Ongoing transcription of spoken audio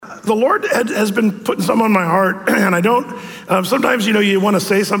the Lord has been putting some on my heart, and I don't, sometimes, you want to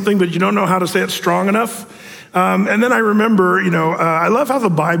say something, but you don't know how to say it strong enough. And then I remember, I love how the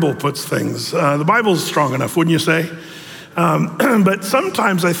Bible puts things. The Bible's strong enough, wouldn't you say? But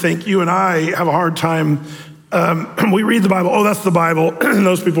sometimes I think you and I have a hard time. We read the Bible, oh, that's the Bible. And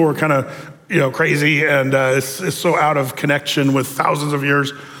those people were kind of, crazy, and it's so out of connection with thousands of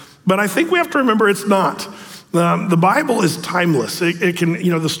years. But I think we have to remember it's not. The Bible is timeless. It can,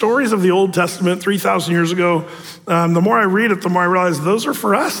 the stories of the Old Testament 3,000 years ago, the more I read it, the more I realize those are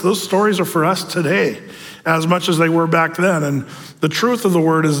for us. Those stories are for us today, as much as they were back then. And the truth of the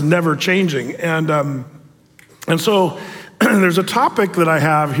word is never changing. And so there's a topic that I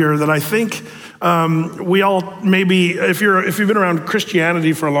have here that I think we all maybe, if you've been around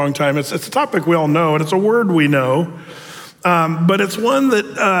Christianity for a long time, it's a topic we all know, and it's a word we know. But it's one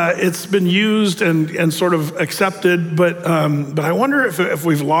that it's been used and sort of accepted, but I wonder if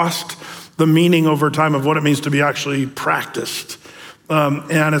we've lost the meaning over time of what it means to be actually practiced.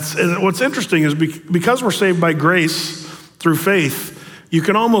 And what's interesting is because we're saved by grace through faith, you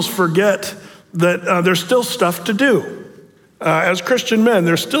can almost forget that there's still stuff to do. As Christian men,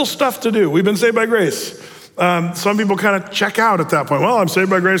 there's still stuff to do. We've been saved by grace. Some people kind of check out at that point. Well, I'm saved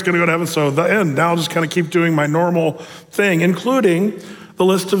by grace, going to go to heaven, so the end. Now I'll just kind of keep doing my normal thing, including the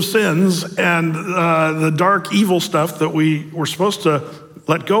list of sins and the dark, evil stuff that we were supposed to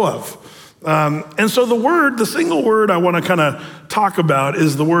let go of. And so the single word I want to kind of talk about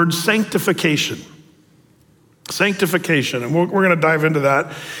is the word sanctification. Sanctification, and we're going to dive into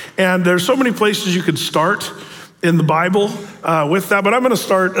that. And there's so many places you could start in the Bible with that, but I'm going to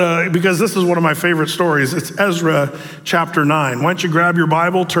start because this is one of my favorite stories. It's Ezra chapter 9. Why don't you grab your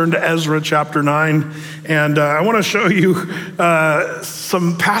Bible, turn to Ezra chapter 9, and I want to show you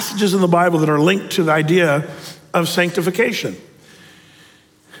some passages in the Bible that are linked to the idea of sanctification.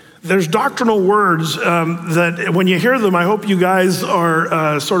 There's doctrinal words that when you hear them, I hope you guys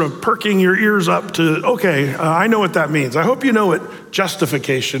are sort of perking your ears up to, okay, I know what that means. I hope you know what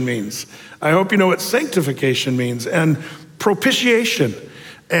justification means. I hope you know what sanctification means, and propitiation,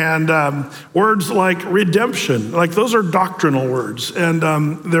 and words like redemption. Like, those are doctrinal words, and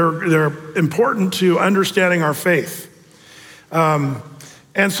they're important to understanding our faith.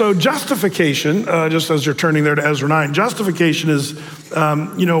 And so justification, just as you're turning there to Ezra 9, justification is,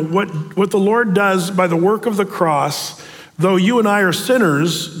 what the Lord does by the work of the cross. Though you and I are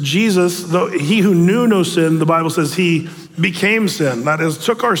sinners, Jesus, though he who knew no sin, the Bible says he became sin. That is,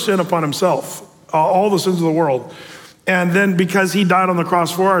 took our sin upon himself, all the sins of the world. And then because he died on the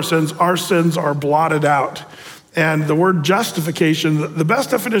cross for our sins are blotted out. And the word justification, the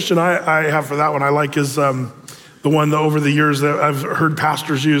best definition I have for that one I like is the one that over the years that I've heard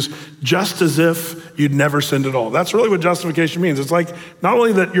pastors use, just as if you'd never sinned at all. That's really what justification means. It's like not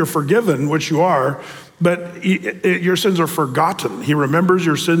only that you're forgiven, which you are, but your sins are forgotten. He remembers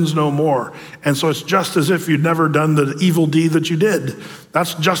your sins no more. And so it's just as if you'd never done the evil deed that you did.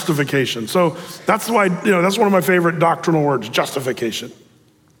 That's justification. So that's why, that's one of my favorite doctrinal words, justification.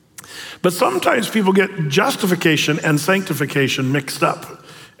 But sometimes people get justification and sanctification mixed up.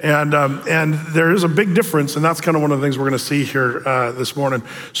 And there is a big difference, and that's kind of one of the things we're going to see here this morning.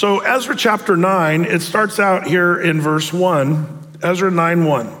 So Ezra chapter 9, it starts out here in verse 1, Ezra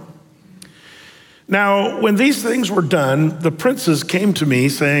 9:1. Now, when these things were done, the princes came to me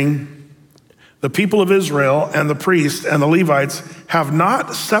saying, the people of Israel and the priests and the Levites have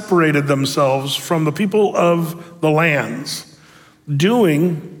not separated themselves from the people of the lands,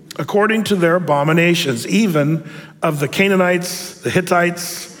 doing according to their abominations, even of the Canaanites, the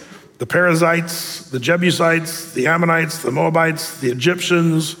Hittites, the Perizzites, the Jebusites, the Ammonites, the Moabites, the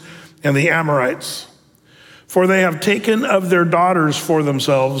Egyptians, and the Amorites. For they have taken of their daughters for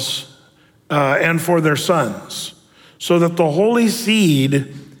themselves and for their sons, so that the holy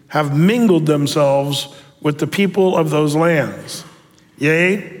seed have mingled themselves with the people of those lands.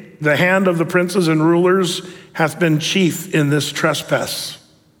 Yea, the hand of the princes and rulers hath been chief in this trespass.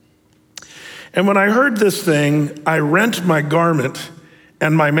 And when I heard this thing, I rent my garment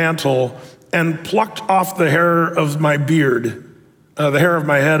and my mantle, and plucked off the hair of my beard, the hair of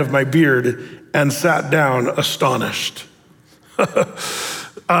my head of my beard, and sat down astonished.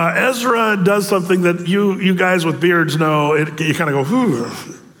 Ezra does something that you guys with beards know. You kind of go, whew.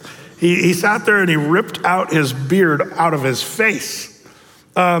 He sat there and he ripped out his beard out of his face.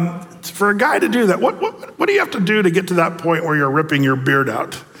 For a guy to do that, what do you have to do to get to that point where you're ripping your beard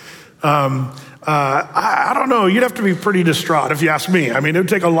out? I don't know, you'd have to be pretty distraught if you ask me. I mean, it would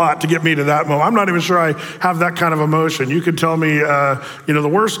take a lot to get me to that moment. I'm not even sure I have that kind of emotion. You could tell me, the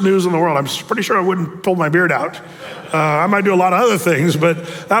worst news in the world. I'm pretty sure I wouldn't pull my beard out. I might do a lot of other things, but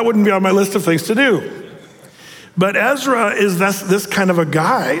that wouldn't be on my list of things to do. But Ezra is this kind of a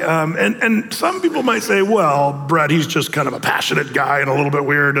guy. And some people might say, well, Brett, he's just kind of a passionate guy and a little bit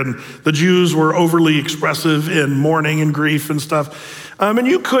weird. And the Jews were overly expressive in mourning and grief and stuff. And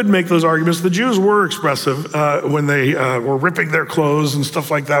you could make those arguments. The Jews were expressive when they were ripping their clothes and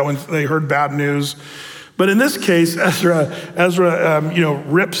stuff like that when they heard bad news. But in this case, Ezra,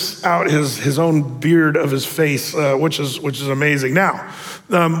 rips out his own beard of his face, which is amazing. Now,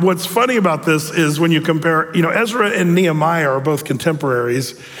 what's funny about this is when you compare, Ezra and Nehemiah are both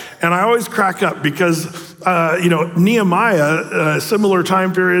contemporaries, and I always crack up because, Nehemiah, similar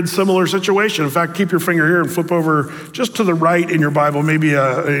time period, similar situation. In fact, keep your finger here and flip over just to the right in your Bible, maybe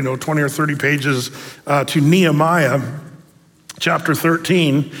 20 or 30 pages to Nehemiah, chapter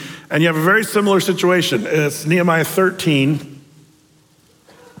 13. And you have a very similar situation. It's Nehemiah 13,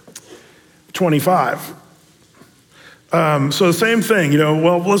 25. So the same thing,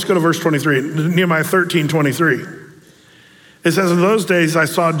 let's go to verse 23, Nehemiah 13, 23. It says, in those days I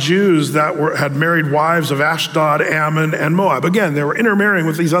saw Jews that had married wives of Ashdod, Ammon, and Moab. Again, they were intermarrying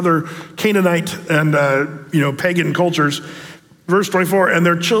with these other Canaanite and, pagan cultures. Verse 24, and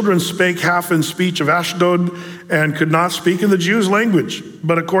their children spake half in speech of Ashdod and could not speak in the Jews' language,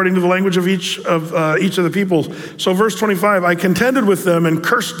 but according to the language of each of the peoples. So verse 25, I contended with them and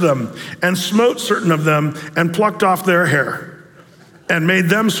cursed them and smote certain of them and plucked off their hair and made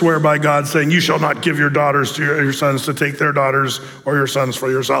them swear by God, saying, you shall not give your daughters to your sons to take their daughters or your sons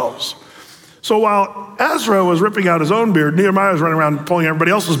for yourselves. So while Ezra was ripping out his own beard, Nehemiah was running around pulling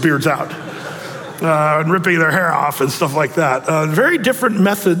everybody else's beards out. And ripping their hair off and stuff like that. Very different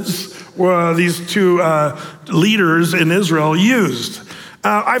methods these two leaders in Israel used.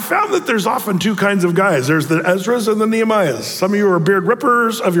 I found that there's often two kinds of guys. There's the Ezras and the Nehemiahs. Some of you are beard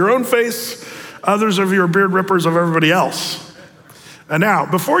rippers of your own face. Others of you are beard rippers of everybody else. And now,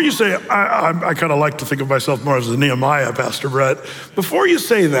 before you say, I kind of like to think of myself more as a Nehemiah, Pastor Brett. Before you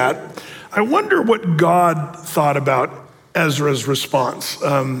say that, I wonder what God thought about Ezra's response,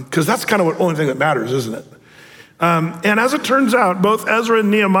 because that's kind of the only thing that matters, isn't it? And as it turns out, both Ezra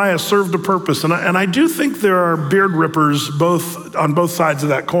and Nehemiah served a purpose, and I do think there are beard rippers on both sides of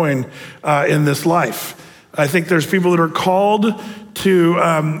that coin in this life. I think there's people that are called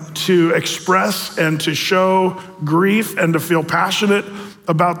to express and to show grief and to feel passionate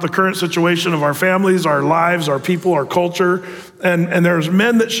about the current situation of our families, our lives, our people, our culture. And there's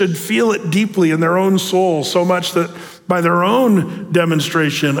men that should feel it deeply in their own soul so much that by their own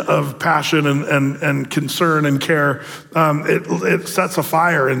demonstration of passion and concern and care, it sets a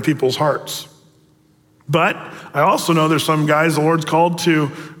fire in people's hearts. But I also know there's some guys the Lord's called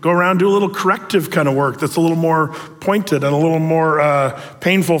to go around and do a little corrective kind of work that's a little more pointed and a little more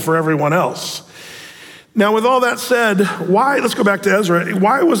painful for everyone else. Now, with all that said, let's go back to Ezra.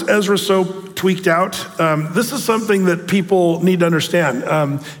 Why was Ezra so tweaked out? This is something that people need to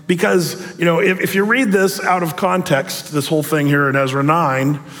understand. Because, if you read this out of context, this whole thing here in Ezra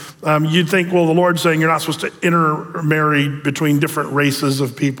 9, you'd think, well, the Lord's saying you're not supposed to intermarry between different races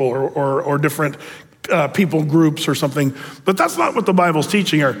of people or different people groups or something, but that's not what the Bible's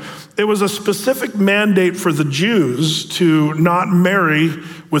teaching here. It was a specific mandate for the Jews to not marry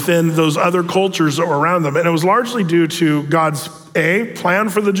within those other cultures that were around them, and it was largely due to God's plan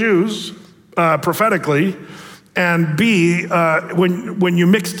for the Jews prophetically, and B, when you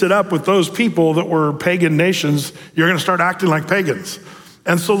mixed it up with those people that were pagan nations, you're going to start acting like pagans.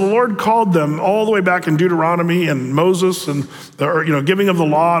 And so the Lord called them all the way back in Deuteronomy and Moses and the giving of the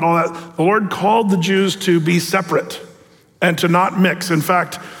law and all that. The Lord called the Jews to be separate and to not mix. In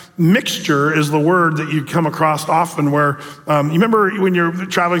fact, mixture is the word that you come across often where, you remember when you're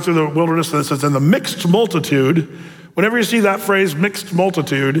traveling through the wilderness and it says, in the mixed multitude, whenever you see that phrase, mixed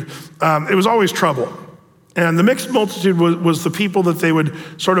multitude, it was always trouble. And the mixed multitude was the people that they would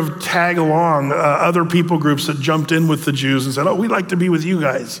sort of tag along, other people groups that jumped in with the Jews and said, oh, we'd like to be with you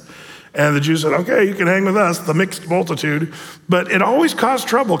guys. And the Jews said, okay, you can hang with us, the mixed multitude. But it always caused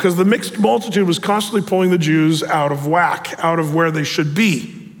trouble because the mixed multitude was constantly pulling the Jews out of whack, out of where they should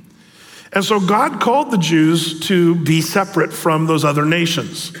be. And so God called the Jews to be separate from those other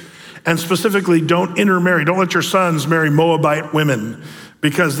nations. And specifically, don't intermarry. Don't let your sons marry Moabite women,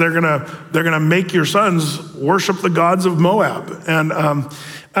 because they're gonna make your sons worship the gods of Moab.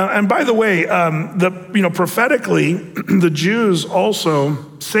 And by the way, prophetically, the Jews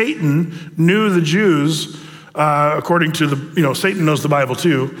also, Satan knew the Jews according to Satan knows the Bible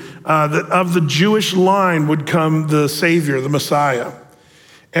too, that of the Jewish line would come the Savior, the Messiah.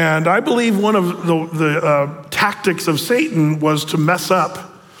 And I believe one of the tactics of Satan was to mess up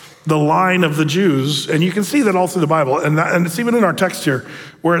the line of the Jews. And you can see that all through the Bible. And it's even in our text here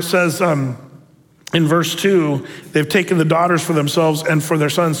where it says in verse 2, they've taken the daughters for themselves and for their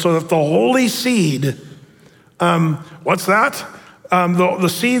sons so that the holy seed, what's that? The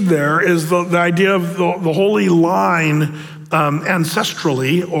seed there is the idea of the holy line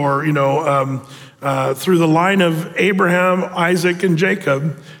ancestrally, or through the line of Abraham, Isaac, and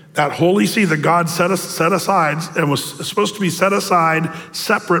Jacob. That holy seed that God set aside and was supposed to be set aside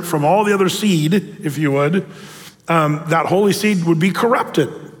separate from all the other seed, if you would, that holy seed would be corrupted.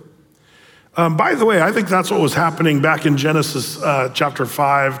 By the way, I think that's what was happening back in Genesis chapter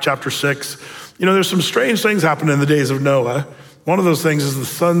 5, chapter 6. There's some strange things happening in the days of Noah. One of those things is the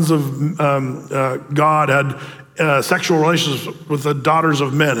sons of God had sexual relations with the daughters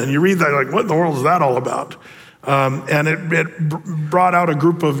of men. And you read that, like, what in the world is that all about? And it brought out a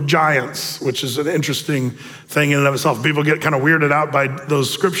group of giants, which is an interesting thing in and of itself. People get kind of weirded out by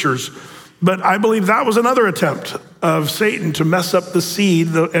those scriptures. But I believe that was another attempt of Satan to mess up the seed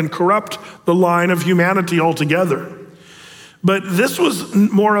and corrupt the line of humanity altogether. But this was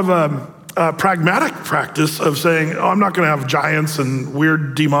more of a pragmatic practice of saying, I'm not going to have giants and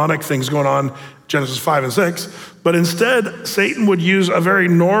weird demonic things going on, Genesis 5 and 6. But instead, Satan would use a very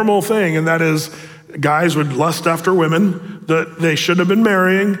normal thing, and that is guys would lust after women that they shouldn't have been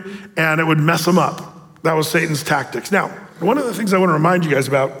marrying, and it would mess them up. That was Satan's tactics. Now, one of the things I want to remind you guys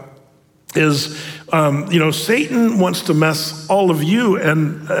about is, Satan wants to mess all of you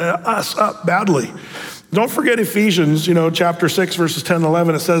and us up badly. Don't forget Ephesians, chapter 6, verses 10 and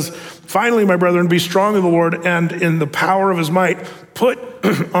 11. It says, finally, my brethren, be strong in the Lord and in the power of his might. Put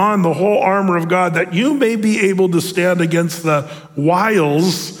on the whole armor of God that you may be able to stand against the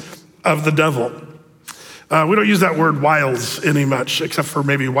wiles of the devil. We don't use that word wiles any much, except for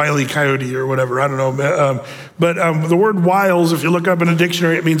maybe Wile E. Coyote or whatever, I don't know. But the word wiles, if you look up in a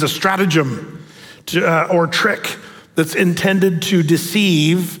dictionary, it means a stratagem or trick that's intended to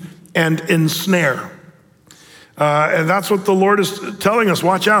deceive and ensnare. And that's what the Lord is telling us.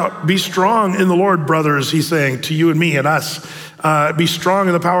 Watch out. Be strong in the Lord, brothers, he's saying to you and me and us. Be strong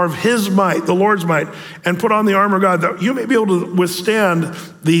in the power of his might, the Lord's might, and put on the armor of God that you may be able to withstand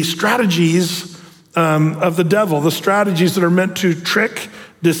the strategies of the devil, the strategies that are meant to trick,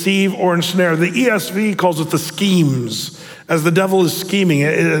 deceive, or ensnare. The ESV calls it the schemes, as the devil is scheming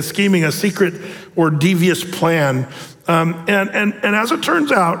a secret or devious plan. And as it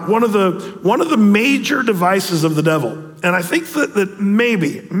turns out, one of the major devices of the devil, and I think that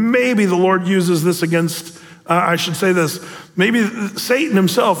maybe the Lord uses this against, maybe Satan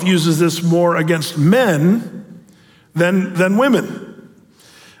himself uses this more against men than women.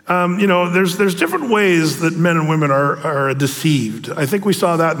 There's different ways that men and women are deceived. I think we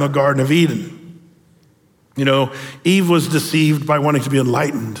saw that in the Garden of Eden. Eve was deceived by wanting to be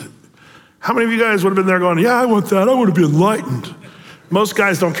enlightened. How many of you guys would have been there going, yeah, I want that, I want to be enlightened? Most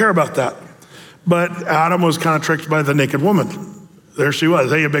guys don't care about that. But Adam was kind of tricked by the naked woman. There she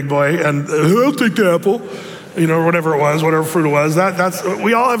was, hey, you big boy, and I'll take the apple, whatever it was, whatever fruit it was.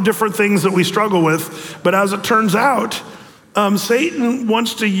 We all have different things that we struggle with, but as it turns out, Satan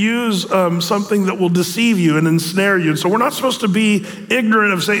wants to use something that will deceive you and ensnare you. And so we're not supposed to be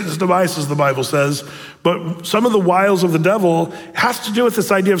ignorant of Satan's devices, the Bible says, but some of the wiles of the devil has to do with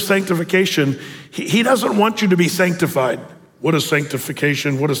this idea of sanctification. He doesn't want you to be sanctified. What is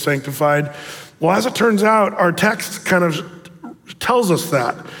sanctification? What is sanctified? Well, as it turns out, our text kind of tells us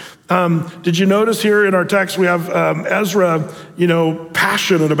that. Did you notice here in our text, we have Ezra,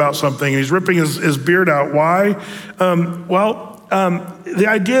 passionate about something. He's ripping his beard out. Why? The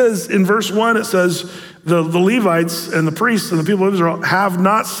idea is in verse 1, it says, the Levites and the priests and the people of Israel have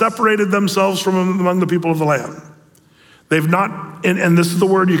not separated themselves from among the people of the land. They've not, and this is the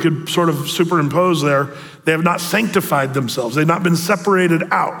word you could sort of superimpose there, they have not sanctified themselves. They've not been separated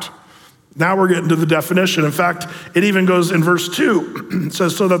out. Now we're getting to the definition. In fact, it even goes in verse 2. It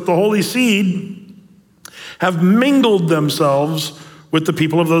says, so that the holy seed have mingled themselves with the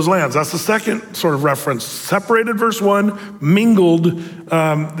people of those lands. That's the second sort of reference. Separated, verse 1, mingled,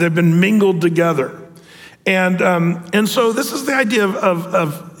 they've been mingled together. And so this is the idea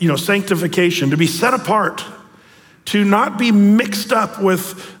of sanctification, to be set apart, to not be mixed up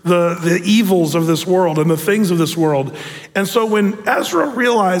with the evils of this world and the things of this world. And so when Ezra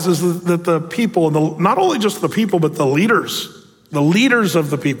realizes that the people, and not only just the people, but the leaders of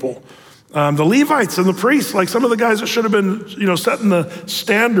the people, the Levites and the priests, like some of the guys that should have been, setting the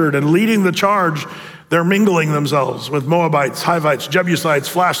standard and leading the charge, They're mingling themselves with Moabites, Hivites, Jebusites,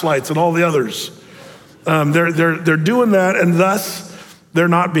 flashlights, and all the others. They're doing that, and thus they're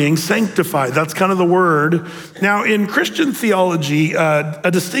not being sanctified. That's kind of the word. Now, in Christian theology, a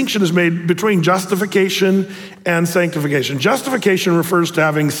distinction is made between justification and sanctification. Justification refers to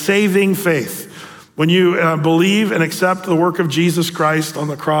having saving faith. When you believe and accept the work of Jesus Christ on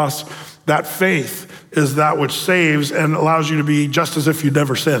the cross, that faith is that which saves and allows you to be just as if you'd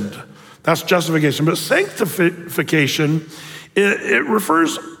never sinned. That's justification. But sanctification, it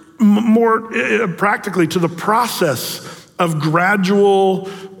refers more practically to the process of gradual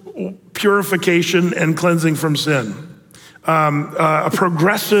purification and cleansing from sin. A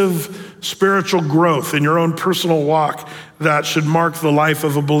progressive spiritual growth in your own personal walk that should mark the life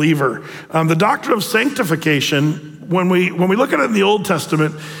of a believer. The doctrine of sanctification, when we look at it in the Old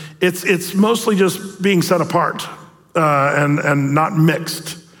Testament, it's mostly just being set apart and not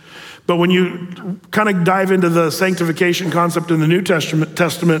mixed. But when you kind of dive into the sanctification concept in the New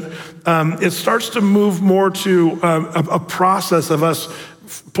Testament, it starts to move more to a process of us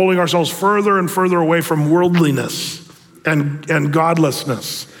pulling ourselves further and further away from worldliness and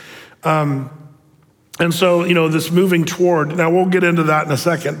godlessness. And so, this moving toward, now we'll get into that in a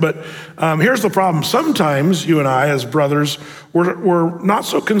second, but here's the problem. Sometimes you and I, as brothers, we're not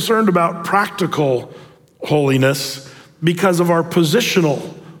so concerned about practical holiness because of our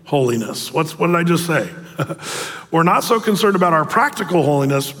positional holiness. What did I just say? We're not so concerned about our practical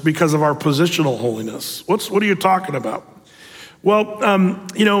holiness because of our positional holiness. What are you talking about? Well,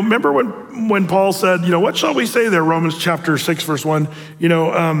 remember when Paul said, what shall we say there? Romans chapter 6, verse 1,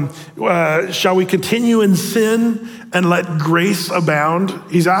 shall we continue in sin and let grace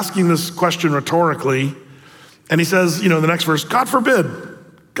abound? He's asking this question rhetorically. And he says, the next verse, God forbid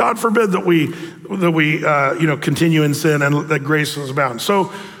that we continue in sin and that grace is abound.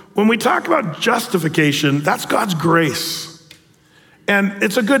 So when we talk about justification, that's God's grace. And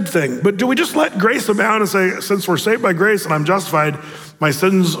it's a good thing. But do we just let grace abound and say, since we're saved by grace and I'm justified, my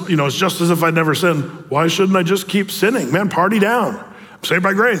sins, it's just as if I'd never sinned. Why shouldn't I just keep sinning? Man, party down. I'm saved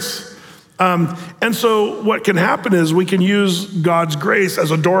by grace. And so what can happen is we can use God's grace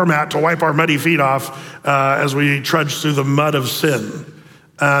as a doormat to wipe our muddy feet off as we trudge through the mud of sin.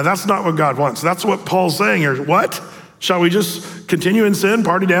 That's not what God wants. That's what Paul's saying here. What? Shall we just continue in sin,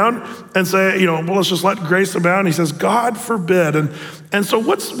 party down, and say, let's just let grace abound? He says, God forbid. And so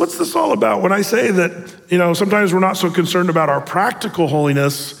what's this all about? When I say that, sometimes we're not so concerned about our practical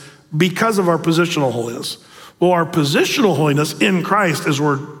holiness because of our positional holiness. Well, our positional holiness in Christ is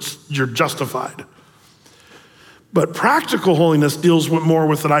where you're justified. But practical holiness deals more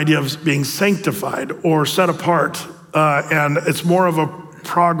with an idea of being sanctified or set apart, and it's more of a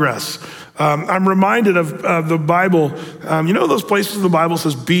progress. I'm reminded of the Bible. Those places the Bible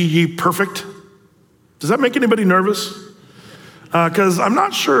says, be ye perfect? Does that make anybody nervous? Because I'm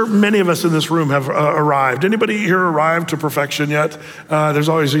not sure many of us in this room have arrived. Anybody here arrived to perfection yet? There's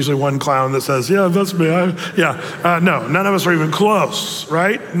always usually one clown that says, yeah, that's me. No, none of us are even close,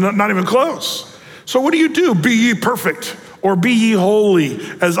 right? Not even close. So what do? Be ye perfect, or be ye holy,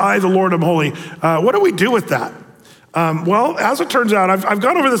 as I, the Lord, am holy. What do we do with that? Well, as it turns out, I've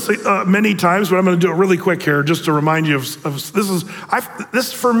gone over this many times, but I'm going to do it really quick here just to remind you of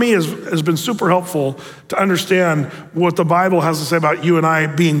this for me has been super helpful to understand what the Bible has to say about you and I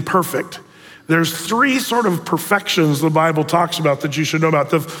being perfect. There's three sort of perfections the Bible talks about that you should know about.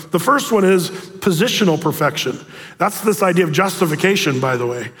 The first one is positional perfection. That's this idea of justification, by the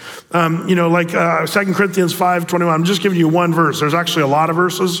way. Like 2 Corinthians 5:21. I'm just giving you one verse. There's actually a lot of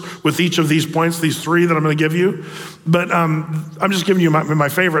verses with each of these points, these three that I'm going to give you. But I'm just giving you my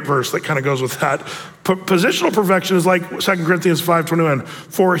favorite verse that kind of goes with that. Positional perfection is like 2 Corinthians 5:21.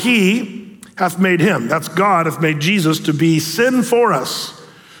 For he hath made him, that's God, hath made Jesus to be sin for us,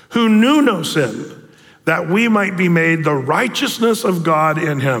 who knew no sin, that we might be made the righteousness of God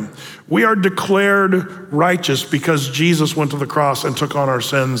in him. We are declared righteous because Jesus went to the cross and took on our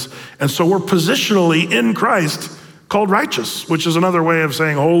sins. And so we're positionally in Christ called righteous, which is another way of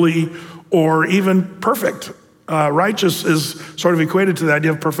saying holy or even perfect. Righteous is sort of equated to the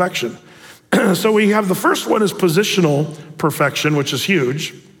idea of perfection. So we have the first one is positional perfection, which is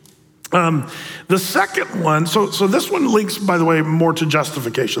huge. The second one, so this one links, by the way, more to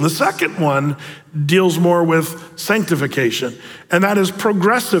justification. The second one deals more with sanctification, and that is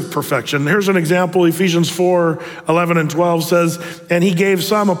progressive perfection. Here's an example. Ephesians 4:11 and 12 says, and he gave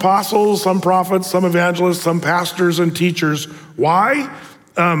some apostles, some prophets, some evangelists, some pastors and teachers. Why?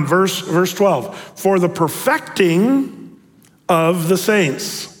 Verse 12, for the perfecting of the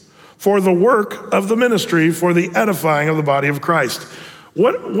saints, for the work of the ministry, for the edifying of the body of Christ.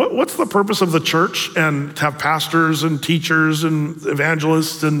 What's the purpose of the church and to have pastors and teachers and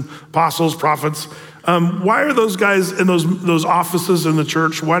evangelists and apostles, prophets? Why are those guys in those offices in the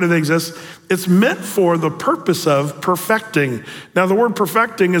church? Why do they exist? It's meant for the purpose of perfecting. Now, the word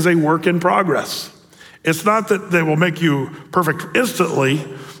perfecting is a work in progress. It's not that they will make you perfect instantly.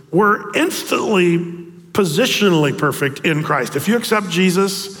 We're instantly positionally perfect in Christ. If you accept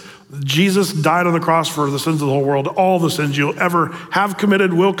Jesus, Jesus died on the cross for the sins of the whole world, all the sins you'll ever have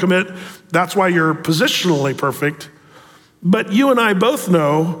committed, will commit. That's why you're positionally perfect. But you and I both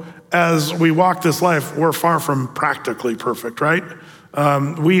know as we walk this life, we're far from practically perfect, right?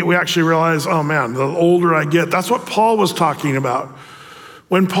 We actually realize, oh man, the older I get, that's what Paul was talking about.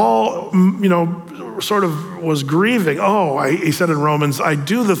 When Paul, sort of was grieving, he said in Romans, I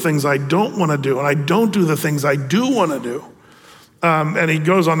do the things I don't want to do, and I don't do the things I do want to do. And he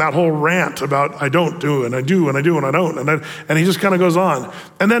goes on that whole rant about I don't do, and I do, and I do, and I don't. And he just kind of goes on.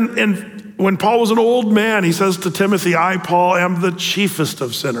 And then when Paul was an old man, he says to Timothy, I, Paul, am the chiefest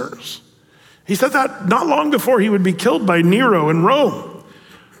of sinners. He said that not long before he would be killed by Nero in Rome.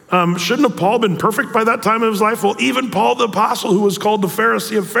 Shouldn't have Paul been perfect by that time of his life? Well, even Paul the apostle, who was called the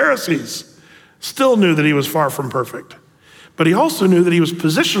Pharisee of Pharisees, still knew that he was far from perfect. But he also knew that he was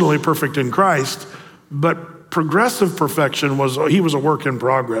positionally perfect in Christ, but progressive perfection he was a work in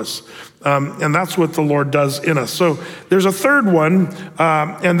progress. And that's what the Lord does in us. So there's a third one,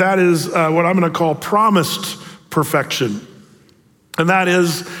 and that is what I'm going to call promised perfection. And that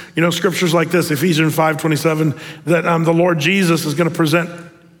is, scriptures like this, Ephesians 5:27, that the Lord Jesus is going to present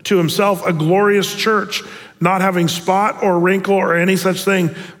to himself a glorious church, not having spot or wrinkle or any such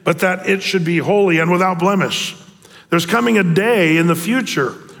thing, but that it should be holy and without blemish. There's coming a day in the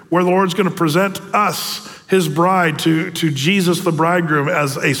future where the Lord's going to present us, his bride, to Jesus, the bridegroom,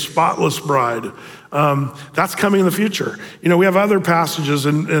 as a spotless bride. That's coming in the future. We have other passages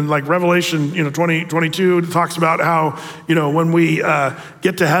in like Revelation, 20:22 talks about how, when we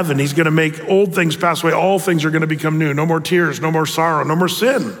get to heaven, he's going to make old things pass away. All things are going to become new. No more tears, no more sorrow, no more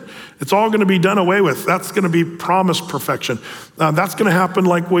sin. It's all going to be done away with. That's going to be promised perfection. That's going to happen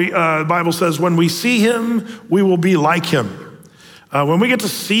like the Bible says, when we see him, we will be like him. When we get to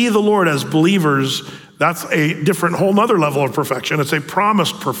see the Lord as believers, that's a different, whole nother level of perfection. It's a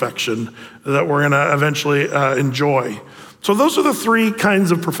promised perfection that we're going to eventually enjoy. So those are the three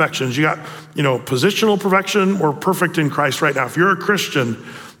kinds of perfections. You got, positional perfection. We're perfect in Christ right now. If you're a Christian,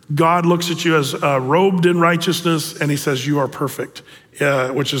 God looks at you as robed in righteousness, and he says you are perfect,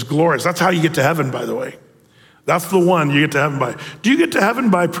 which is glorious. That's how you get to heaven, by the way. That's the one you get to heaven by. Do you get to heaven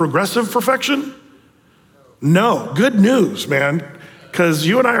by progressive perfection? No. Good news, man. Because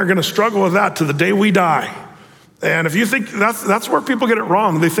you and I are going to struggle with that to the day we die. And if you think that's where people get it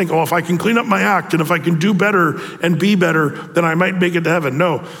wrong. They think, if I can clean up my act and if I can do better and be better, then I might make it to heaven.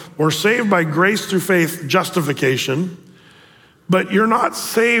 No, we're saved by grace through faith, justification. But you're not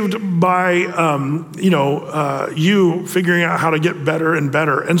saved by, you figuring out how to get better and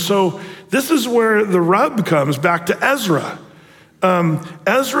better. And so this is where the rub comes back to Ezra.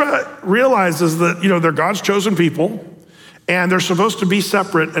 Ezra realizes that, they're God's chosen people. And they're supposed to be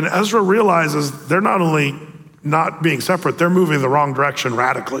separate. And Ezra realizes they're not only not being separate, they're moving the wrong direction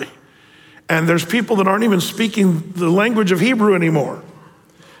radically. And there's people that aren't even speaking the language of Hebrew anymore.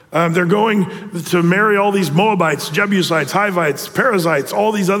 They're going to marry all these Moabites, Jebusites, Hivites, Perizzites,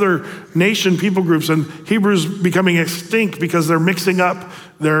 all these other nation people groups. And Hebrew's becoming extinct because they're mixing up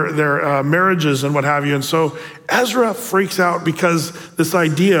their marriages and what have you. And so Ezra freaks out because this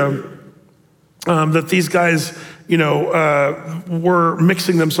idea that these guys were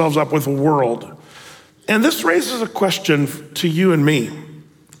mixing themselves up with the world. And this raises a question to you and me.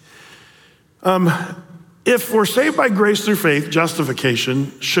 If we're saved by grace through faith,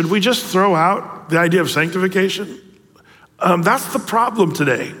 justification, should we just throw out the idea of sanctification? That's the problem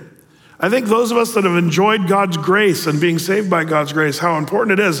today. I think those of us that have enjoyed God's grace and being saved by God's grace, how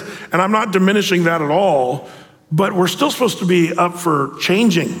important it is, and I'm not diminishing that at all, but we're still supposed to be up for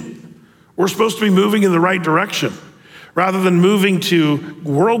changing. We're supposed to be moving in the right direction. Rather than moving to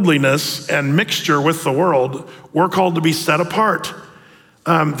worldliness and mixture with the world, we're called to be set apart.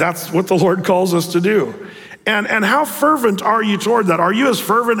 That's what the Lord calls us to do. And how fervent are you toward that? Are you as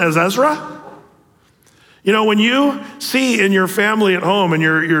fervent as Ezra? When you see in your family at home and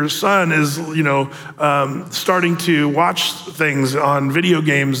your son is, starting to watch things on video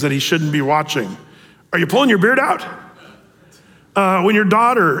games that he shouldn't be watching, are you pulling your beard out? When your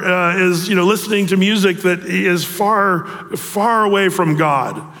daughter is, listening to music that is far, far away from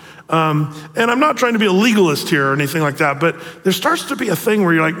God. And I'm not trying to be a legalist here or anything like that, but there starts to be a thing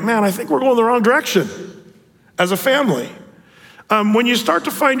where you're like, man, I think we're going the wrong direction as a family. When you start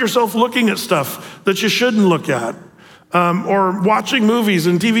to find yourself looking at stuff that you shouldn't look at, or watching movies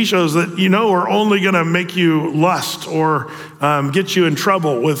and TV shows that you know are only gonna make you lust or get you in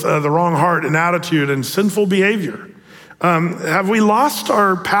trouble with the wrong heart and attitude and sinful behavior. Have we lost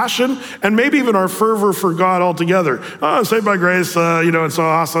our passion and maybe even our fervor for God altogether? Oh, I'm saved by grace, it's so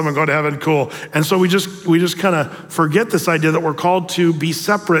awesome, I'm going to heaven, cool. And so we just kind of forget this idea that we're called to be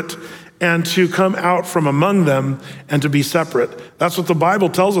separate and to come out from among them and to be separate. That's what the Bible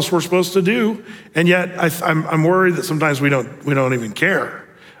tells us we're supposed to do. And yet I'm worried that sometimes we don't even care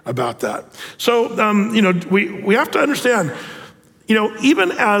about that. So, we have to understand,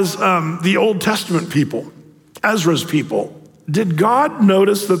 even as the Old Testament people, Ezra's people, did God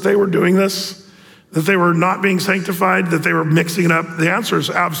notice that they were doing this? That they were not being sanctified, that they were mixing it up? The answer is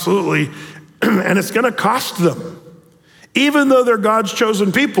absolutely, and it's gonna cost them. Even though they're God's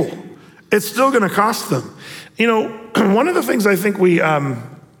chosen people, it's still gonna cost them. One of the things I think we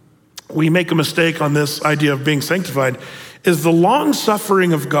make a mistake on this idea of being sanctified is the long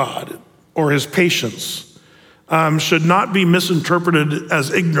suffering of God or his patience should not be misinterpreted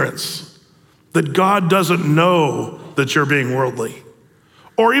as ignorance. That God doesn't know that you're being worldly.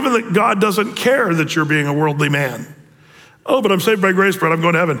 Or even that God doesn't care that you're being a worldly man. Oh, but I'm saved by grace, but I'm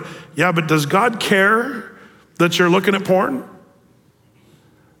going to heaven. Yeah, but does God care that you're looking at porn?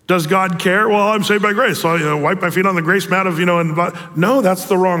 Does God care? Well, I'm saved by grace, so I wipe my feet on the grace mat of, no, that's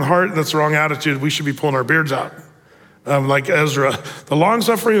the wrong heart, that's the wrong attitude. We should be pulling our beards out. Like Ezra, the long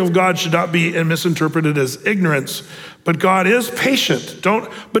suffering of God should not be misinterpreted as ignorance, but God is patient.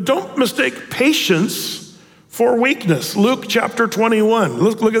 Don't mistake patience for weakness. Luke chapter 21,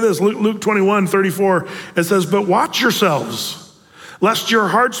 look at this, Luke 21:34, it says, but watch yourselves, lest your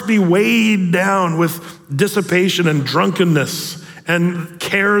hearts be weighed down with dissipation and drunkenness and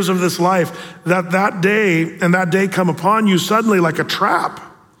cares of this life, that day come upon you suddenly like a trap.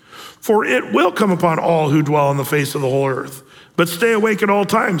 For it will come upon all who dwell on the face of the whole earth. But stay awake at all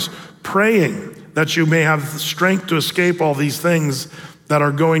times, praying that you may have strength to escape all these things that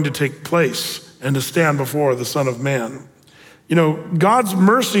are going to take place and to stand before the Son of Man. God's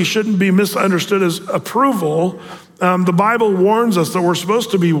mercy shouldn't be misunderstood as approval. The Bible warns us that we're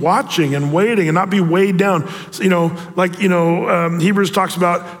supposed to be watching and waiting and not be weighed down. Hebrews talks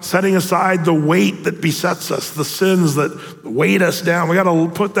about setting aside the weight that besets us, the sins that weight us down. We got to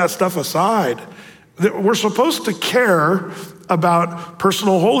put that stuff aside. We're supposed to care about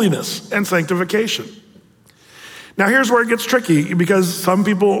personal holiness and sanctification. Now, here's where it gets tricky because some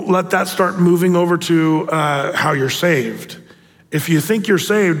people let that start moving over to how you're saved. If you think you're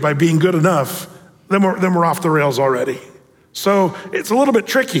saved by being good enough, then we're off the rails already. So it's a little bit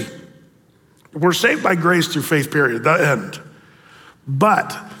tricky. We're saved by grace through faith, period, the end.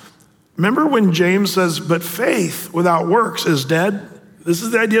 But remember when James says, but faith without works is dead? This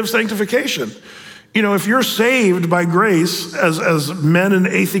is the idea of sanctification. If you're saved by grace, as men in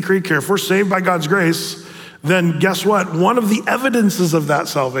Athey Creek here, if we're saved by God's grace, then guess what? One of the evidences of that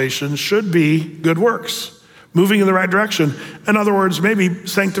salvation should be good works. Moving in the right direction. In other words, maybe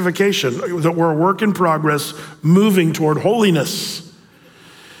sanctification, that we're a work in progress, moving toward holiness.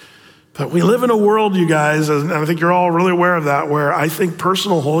 But we live in a world, you guys, and I think you're all really aware of that, where I think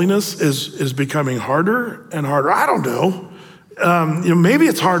personal holiness is becoming harder and harder. I don't know. Maybe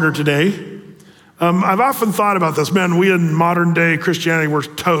it's harder today. I've often thought about this, man, we in modern day Christianity, we're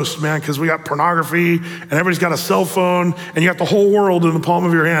toast, man, because we got pornography and everybody's got a cell phone and you got the whole world in the palm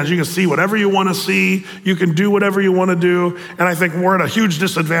of your hands. You can see whatever you want to see. You can do whatever you want to do. And I think we're at a huge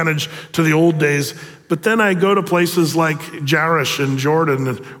disadvantage to the old days. But then I go to places like Jarish in Jordan,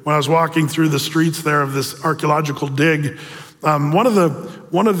 and when I was walking through the streets there of this archaeological dig, one of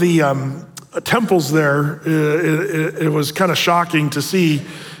the temples there, it was kind of shocking to see.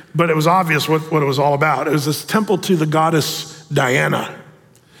 But it was obvious what it was all about. It was this temple to the goddess Diana.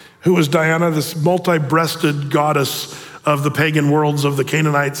 Who was Diana? This multi-breasted goddess of the pagan worlds of the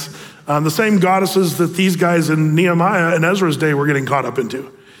Canaanites. The same goddesses that these guys in Nehemiah and Ezra's day were getting caught up into.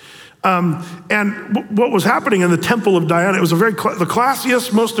 And what was happening in the temple of Diana, it was the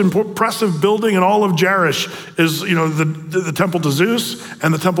classiest, most impressive building in all of Jarish is the temple to Zeus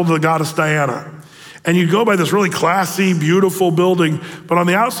and the temple to the goddess Diana. And you go by this really classy, beautiful building, but on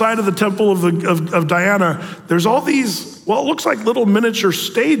the outside of the temple of Diana, there's all these, it looks like little miniature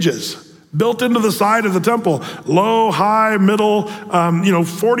stages built into the side of the temple. Low, high, middle,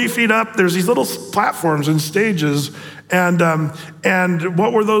 40 feet up, there's these little platforms and stages. And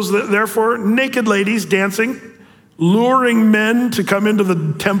what were those there for? Naked ladies dancing, luring men to come into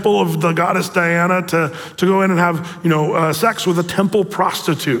the temple of the goddess Diana to go in and have sex with a temple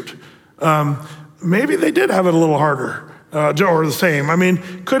prostitute. Maybe they did have it a little harder or the same? I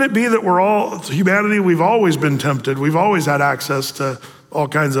mean, could it be that humanity, we've always been tempted. We've always had access to all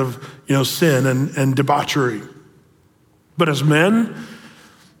kinds of, sin and debauchery. But as men,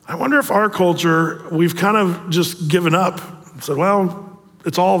 I wonder if our culture, we've kind of just given up and said, well,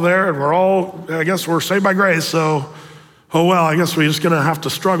 it's all there and I guess we're saved by grace, so, I guess we're just gonna have to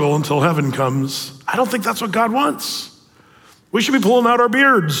struggle until heaven comes. I don't think that's what God wants. We should be pulling out our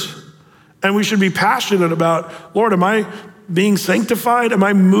beards and we should be passionate about, Lord, am I being sanctified? Am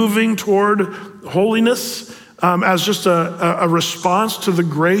I moving toward holiness as just a response to the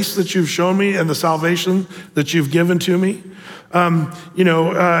grace that you've shown me and the salvation that you've given to me?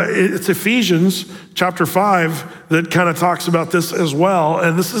 It's Ephesians chapter 5 that kind of talks about this as well.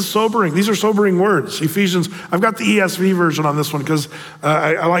 And this is sobering. These are sobering words. Ephesians, I've got the ESV version on this one because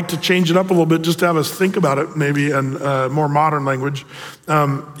I like to change it up a little bit just to have us think about it maybe in more modern language.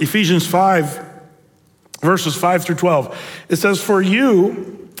 Ephesians 5, verses 5 through 12. It says, "For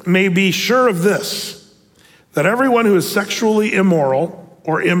you may be sure of this, that everyone who is sexually immoral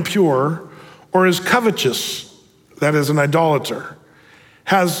or impure or is covetous," that is an idolater,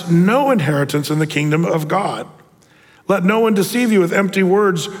 "has no inheritance in the kingdom of God. Let no one deceive you with empty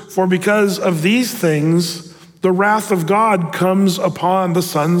words, for because of these things, the wrath of God comes upon the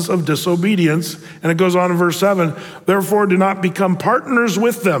sons of disobedience." And it goes on in verse 7, "Therefore do not become partners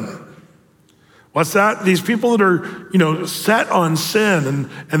with them." What's that? These people that are, set on sin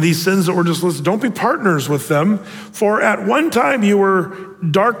and these sins that we're just listed, don't be partners with them. "For at one time you were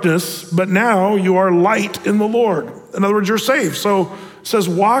darkness, but now you are light in the Lord." In other words, you're saved. So it says,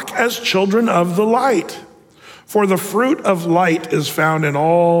 "Walk as children of the light. For the fruit of light is found in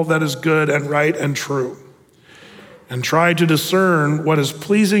all that is good and right and true. And try to discern what is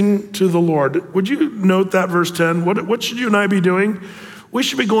pleasing to the Lord." Would you note that verse 10? What should you and I be doing? We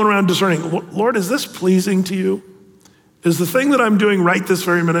should be going around discerning, Lord, is this pleasing to you? Is the thing that I'm doing right this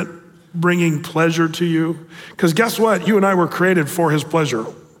very minute bringing pleasure to you? Because guess what? You and I were created for his pleasure.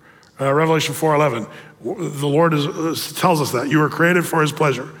 Revelation 4:11, the Lord tells us that. You were created for his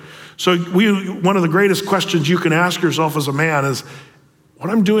pleasure. So one of the greatest questions you can ask yourself as a man is, what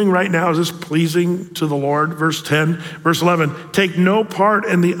I'm doing right now, is this pleasing to the Lord? Verse 10, verse 11, "Take no part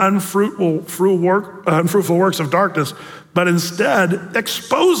in the unfruitful works of darkness, but instead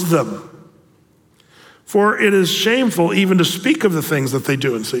expose them. For it is shameful even to speak of the things that they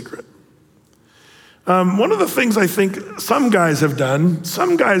do in secret." One of the things I think some guys have done,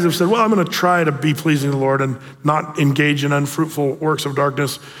 some guys have said, well, I'm gonna try to be pleasing to the Lord and not engage in unfruitful works of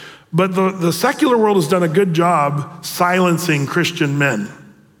darkness. But the secular world has done a good job silencing Christian men.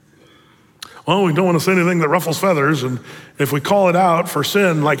 Well, we don't want to say anything that ruffles feathers, and if we call it out for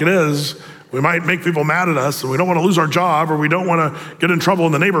sin like it is, we might make people mad at us, and we don't want to lose our job, or we don't want to get in trouble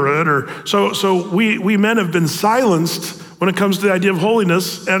in the neighborhood, so we men have been silenced when it comes to the idea of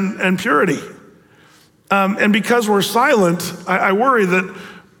holiness and purity. And because we're silent, I worry that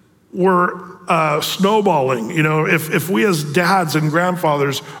we're snowballing. If we as dads and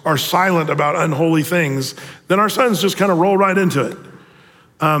grandfathers are silent about unholy things, then our sons just kind of roll right into it.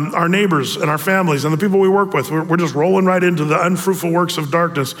 Our neighbors and our families and the people we work with, we're just rolling right into the unfruitful works of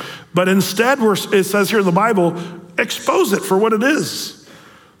darkness. But instead, it says here in the Bible, expose it for what it is.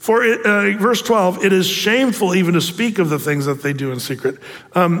 For verse 12, "It is shameful even to speak of the things that they do in secret."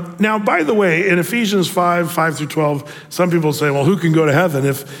 Now, by the way, in Ephesians 5 through 12, some people say, well, who can go to heaven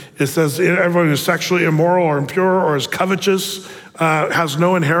if it says everyone who is sexually immoral or impure or is covetous has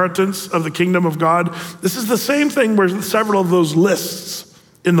no inheritance of the kingdom of God? This is the same thing where several of those lists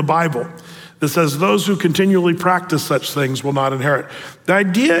in the Bible that says those who continually practice such things will not inherit. The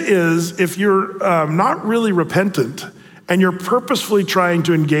idea is if you're not really repentant and you're purposefully trying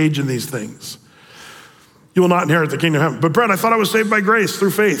to engage in these things, you will not inherit the kingdom of heaven. But Brett, I thought I was saved by grace through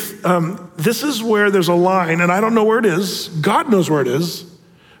faith. This is where there's a line, and I don't know where it is. God knows where it is.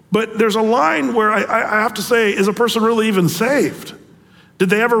 But there's a line where I have to say, is a person really even saved? Did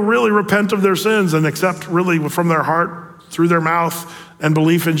they ever really repent of their sins and accept really from their heart, through their mouth, and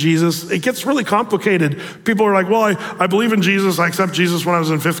belief in Jesus? It gets really complicated. People are like, well, I believe in Jesus. I accept Jesus when I was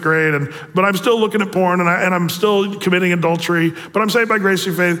in 5th grade, but I'm still looking at porn and I'm still committing adultery, but I'm saved by grace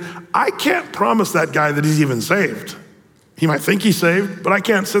through faith. I can't promise that guy that he's even saved. He might think he's saved, but I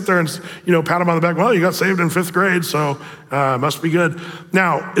can't sit there and pat him on the back. Well, you got saved in 5th grade, so must be good.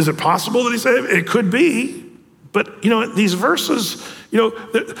 Now, is it possible that he's saved? It could be. But, these verses,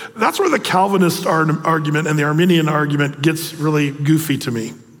 that's where the Calvinist argument and the Arminian argument gets really goofy to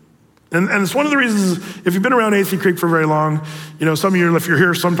me. And it's one of the reasons, if you've been around Athey Creek for very long, some of you, if you're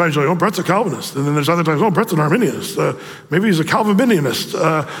here, sometimes you're like, oh, Brett's a Calvinist. And then there's other times, oh, Brett's an Arminianist. Maybe he's a Calvinist.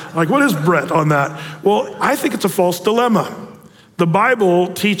 What is Brett on that? Well, I think it's a false dilemma. The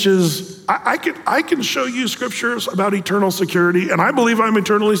Bible teaches, I can show you scriptures about eternal security, and I believe I'm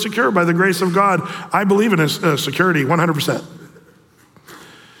eternally secure by the grace of God. I believe in security 100%.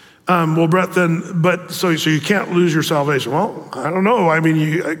 Well, Brett, so you can't lose your salvation. Well, I don't know. I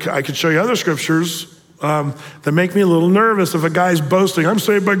mean, I could show you other scriptures that make me a little nervous if a guy's boasting, I'm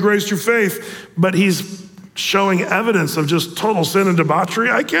saved by grace through faith, but he's showing evidence of just total sin and debauchery.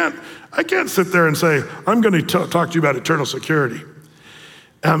 I can't sit there and say, I'm going to talk to you about eternal security.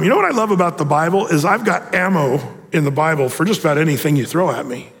 You know what I love about the Bible is I've got ammo in the Bible for just about anything you throw at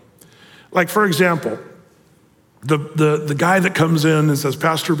me. Like, for example, the guy that comes in and says,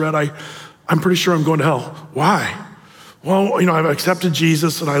 Pastor Brett, I'm pretty sure I'm going to hell. Why? Well, I've accepted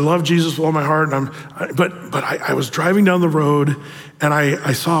Jesus and I love Jesus with all my heart. But I was driving down the road and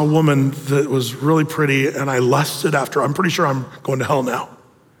I saw a woman that was really pretty and I lusted after her. I'm pretty sure I'm going to hell now.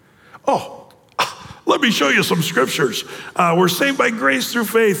 Oh, let me show you some scriptures. We're saved by grace through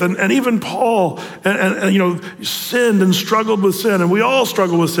faith. And even Paul, sinned and struggled with sin. And we all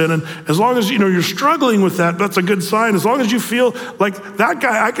struggle with sin. And as long as, you're struggling with that, that's a good sign. As long as you feel like that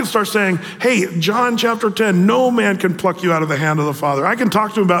guy, I can start saying, hey, John chapter 10, no man can pluck you out of the hand of the Father. I can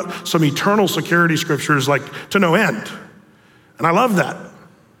talk to him about some eternal security scriptures like to no end. And I love that.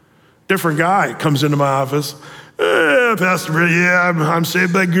 Different guy comes into my office. Pastor Brett, I'm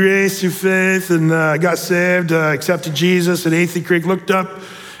saved by grace through faith, and I got saved, accepted Jesus at Athey Creek, looked up,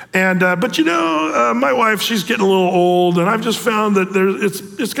 but my wife, she's getting a little old, and I've just found that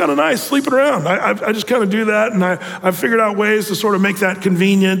it's kind of nice sleeping around. I just kind of do that, and I've figured out ways to sort of make that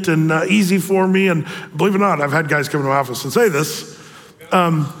convenient and easy for me, and believe it or not, I've had guys come to my office and say this,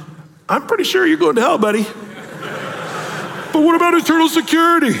 I'm pretty sure you're going to hell, buddy. But what about eternal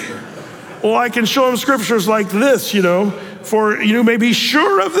security? Well, I can show them scriptures like this, for you may be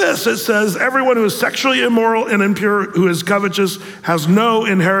sure of this. It says, everyone who is sexually immoral and impure, who is covetous, has no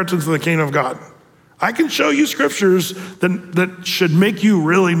inheritance in the kingdom of God. I can show you scriptures that should make you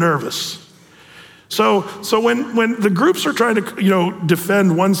really nervous. So when the groups are trying to,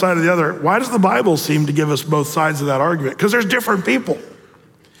 defend one side or the other, why does the Bible seem to give us both sides of that argument? Because there's different people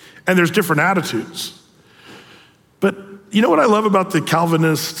and there's different attitudes. But you know what I love about the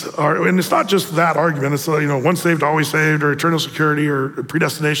Calvinist, and it's not just that argument, it's once saved, always saved, or eternal security, or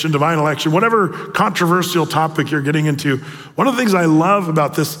predestination, divine election, whatever controversial topic you're getting into. One of the things I love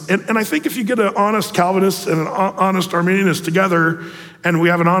about this, and I think if you get an honest Calvinist and an honest Arminianist together, and we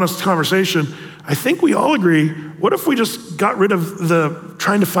have an honest conversation, I think we all agree, what if we just got rid of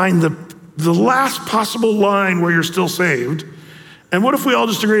trying to find the last possible line where you're still saved, and what if we all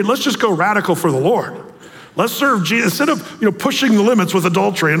just agreed, let's just go radical for the Lord. Let's serve Jesus. Instead of pushing the limits with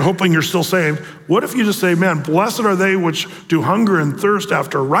adultery and hoping you're still saved, what if you just say, man, blessed are they which do hunger and thirst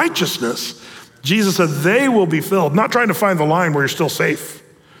after righteousness. Jesus said they will be filled. Not trying to find the line where you're still safe.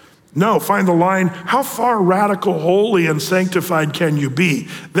 No, find the line, how far radical, holy, and sanctified can you be?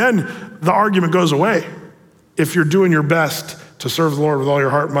 Then the argument goes away if you're doing your best to serve the Lord with all your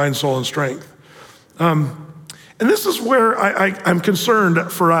heart, mind, soul, and strength. And this is where I'm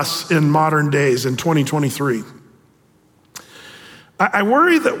concerned for us in modern days, in 2023. I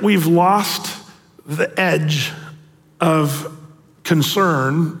worry that we've lost the edge of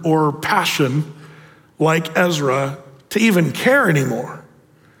concern or passion like Ezra to even care anymore,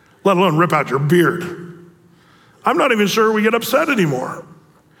 let alone rip out your beard. I'm not even sure we get upset anymore.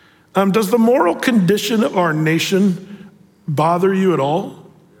 Does the moral condition of our nation bother you at all?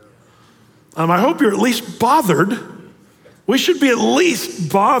 I hope you're at least bothered. We should be at least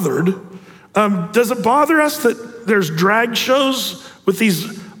bothered. Does it bother us that there's drag shows with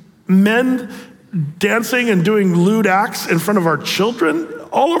these men dancing and doing lewd acts in front of our children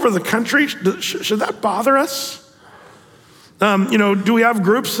all over the country? Should that bother us? Do we have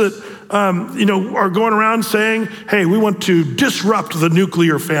groups that, are going around saying, hey, we want to disrupt the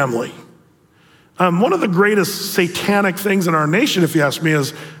nuclear family? One of the greatest satanic things in our nation, if you ask me,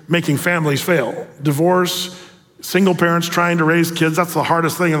 is making families fail. Divorce, single parents trying to raise kids, that's the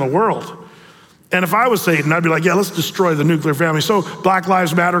hardest thing in the world. And if I was Satan, I'd be like, yeah, let's destroy the nuclear family. So Black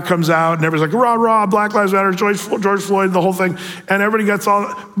Lives Matter comes out and everybody's like, rah, rah, Black Lives Matter, George Floyd, the whole thing. And everybody gets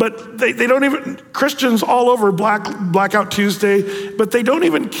all, but they don't even, Christians all over Blackout Tuesday, but they don't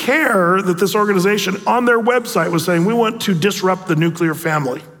even care that this organization on their website was saying, we want to disrupt the nuclear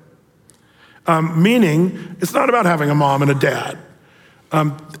family. Meaning, it's not about having a mom and a dad.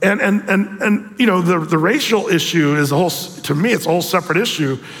 And you know, the racial issue is to me, it's a whole separate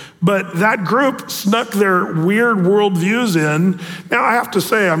issue. But that group snuck their weird worldviews in. Now, I have to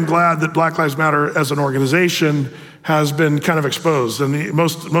say, I'm glad that Black Lives Matter as an organization has been kind of exposed. And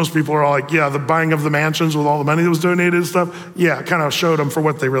most people are all like, yeah, the buying of the mansions with all the money that was donated and stuff, yeah, it kind of showed them for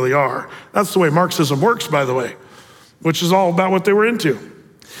what they really are. That's the way Marxism works, by the way, which is all about what they were into.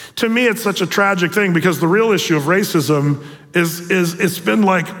 To me, it's such a tragic thing because the real issue of racism is it's been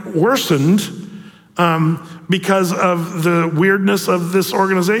like worsened because of the weirdness of this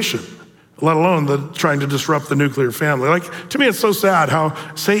organization, let alone the trying to disrupt the nuclear family. Like, to me, it's so sad how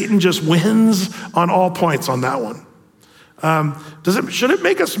Satan just wins on all points on that one. Should it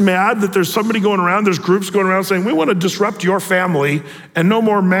make us mad that there's somebody going around, there's groups going around saying, we want to disrupt your family and no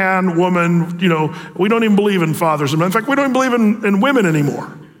more man, woman, you know, we don't even believe in fathers. In fact, we don't even believe in women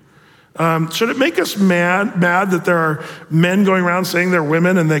anymore. Should it make us mad that there are men going around saying they're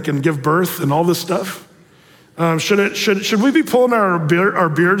women and they can give birth and all this stuff? Should we be pulling our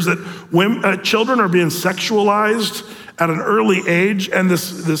beards that children are being sexualized at an early age, and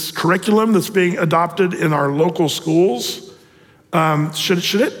this curriculum that's being adopted in our local schools? Where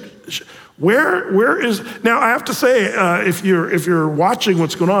is now? I have to say, if you're watching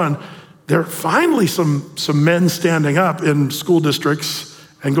what's going on, there are finally some men standing up in school districts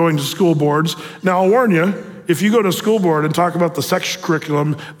and going to school boards. Now, I'll warn you, if you go to a school board and talk about the sex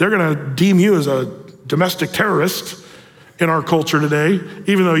curriculum, they're going to deem you as a domestic terrorist in our culture today,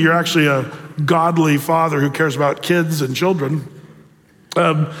 even though you're actually a godly father who cares about kids and children.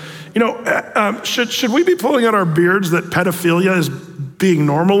 Should we be pulling out our beards that pedophilia is being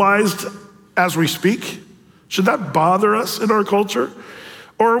normalized as we speak? Should that bother us in our culture?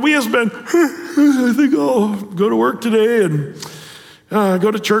 Or are we as men, I think I'll go to work today and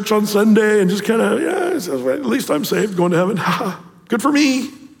go to church on Sunday and just kind of, at least I'm saved, going to heaven. Good for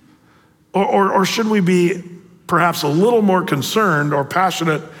me. Or should we be perhaps a little more concerned or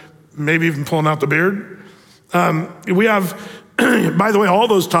passionate, maybe even pulling out the beard? We have, by the way, all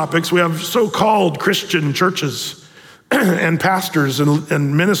those topics, we have so-called Christian churches and pastors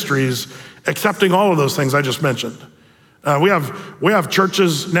and ministries accepting all of those things I just mentioned. We have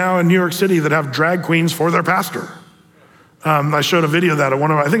churches now in New York City that have drag queens for their pastor. I showed a video of that at one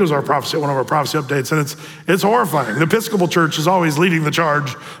of our prophecy updates, and it's horrifying. The Episcopal Church is always leading the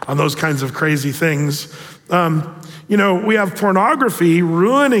charge on those kinds of crazy things. We have pornography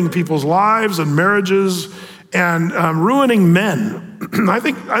ruining people's lives and marriages and ruining men. I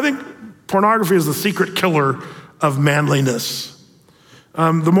think pornography is the secret killer of manliness.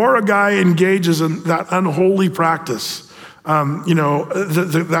 The more a guy engages in that unholy practice,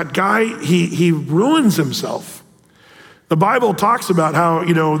 that guy, he ruins himself. The Bible talks about how,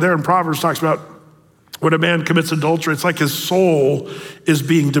 there in Proverbs talks about when a man commits adultery, it's like his soul is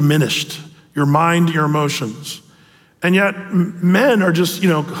being diminished, your mind, your emotions. And yet men are just,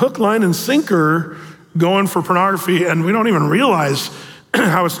 hook, line, and sinker going for pornography, and we don't even realize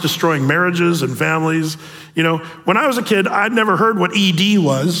how it's destroying marriages and families. When I was a kid, I'd never heard what ED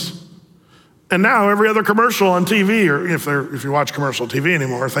was. And now every other commercial on TV, or if you watch commercial TV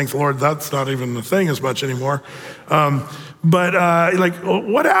anymore, thank the Lord, that's not even a thing as much anymore. What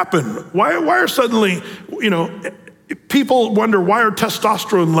happened? Why are suddenly, people wonder, why are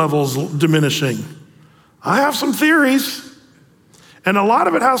testosterone levels diminishing? I have some theories. And a lot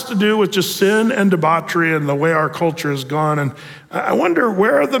of it has to do with just sin and debauchery and the way our culture has gone. And I wonder,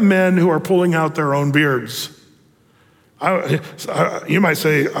 where are the men who are pulling out their own beards? You might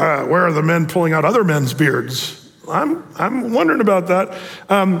say, where are the men pulling out other men's beards? I'm wondering about that.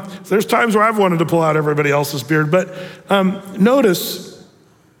 There's times where I've wanted to pull out everybody else's beard, but notice,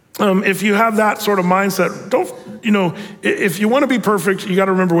 if you have that sort of mindset, if you want to be perfect, you got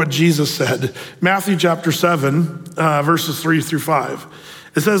to remember what Jesus said. Matthew chapter 7, verses 3-5.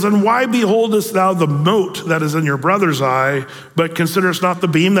 It says, and why beholdest thou the mote that is in your brother's eye, but considerest not the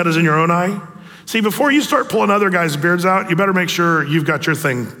beam that is in your own eye? See, before you start pulling other guys' beards out, you better make sure you've got your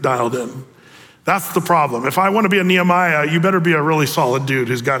thing dialed in. That's the problem. If I want to be a Nehemiah, you better be a really solid dude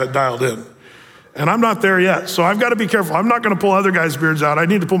who's got it dialed in. And I'm not there yet, so I've got to be careful. I'm not going to pull other guys' beards out. I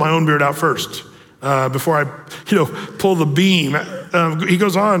need to pull my own beard out first before I, pull the beam.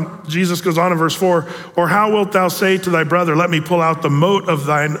 Jesus goes on in verse 4, or how wilt thou say to thy brother, let me pull out the mote of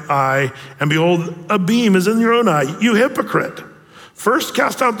thine eye, and behold, a beam is in your own eye, you hypocrite. First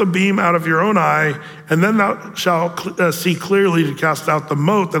cast out the beam out of your own eye, and then thou shalt see clearly to cast out the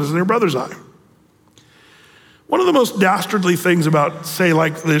mote that is in your brother's eye. One of the most dastardly things about, say,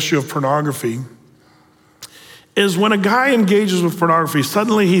 like the issue of pornography is when a guy engages with pornography,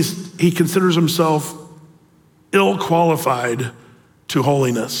 suddenly he considers himself ill-qualified to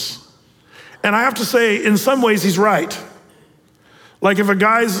holiness. And I have to say, in some ways, he's right. Like if a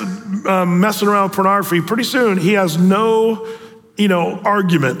guy's messing around with pornography, pretty soon he has no,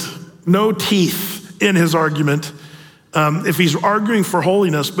 argument, no teeth in his argument. If he's arguing for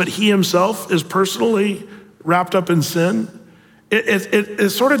holiness, but he himself is personally wrapped up in sin, it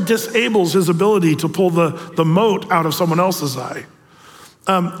sort of disables his ability to pull the mote out of someone else's eye.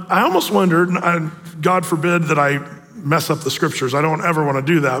 I almost wondered, God forbid that I mess up the scriptures. I don't ever want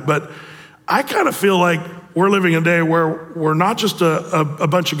to do that, but I kind of feel like we're living in a day where we're not just a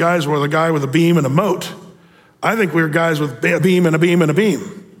bunch of guys, we're the guy with a beam and a moat. I think we're guys with a beam and a beam and a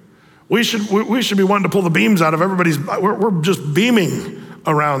beam. We should be wanting to pull the beams out of everybody's, we're just beaming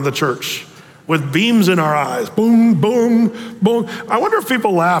around the church with beams in our eyes. Boom, boom, boom. I wonder if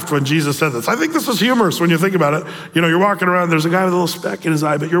people laughed when Jesus said this. I think this is humorous when you think about it. You're walking around, there's a guy with a little speck in his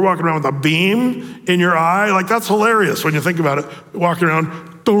eye, but you're walking around with a beam in your eye. Like that's hilarious when you think about it. Walking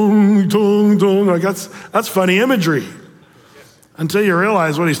around, dong, dong, dong. Like that's funny imagery. Until you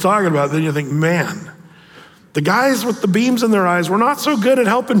realize what he's talking about, then you think, man, the guys with the beams in their eyes were not so good at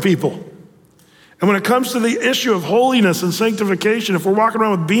helping people. And when it comes to the issue of holiness and sanctification, if we're walking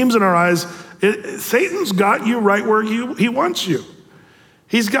around with beams in our eyes, Satan's got you right where he wants you.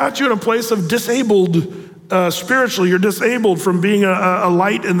 He's got you in a place of disabled spiritually. You're disabled from being a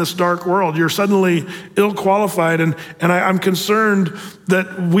light in this dark world. You're suddenly ill-qualified. And I'm concerned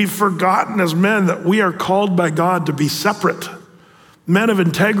that we've forgotten as men that we are called by God to be separate. Men of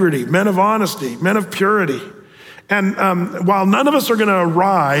integrity, men of honesty, men of purity. And while none of us are going to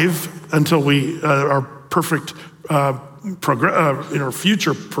arrive until we are perfect,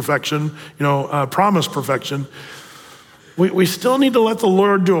 future perfection, promised perfection, we still need to let the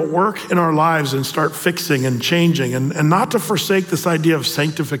Lord do a work in our lives and start fixing and changing and not to forsake this idea of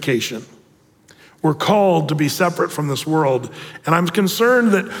sanctification. We're called to be separate from this world. And I'm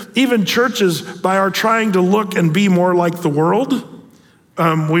concerned that even churches, by our trying to look and be more like the world,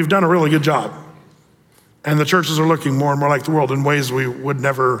 we've done a really good job. And the churches are looking more and more like the world in ways we would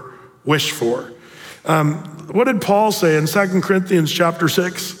never wish for. What did Paul say in 2 Corinthians chapter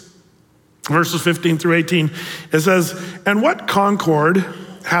 6, verses 15 through 18? It says, "And what concord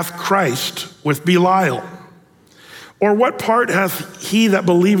hath Christ with Belial? Or what part hath he that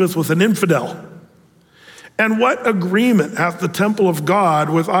believeth with an infidel? And what agreement hath the temple of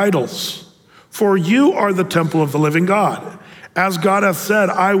God with idols? For you are the temple of the living God. As God hath said,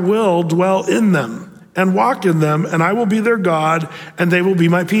 I will dwell in them and walk in them, and I will be their God, and they will be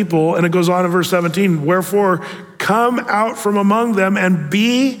my people." And it goes on in verse 17, "Wherefore come out from among them, and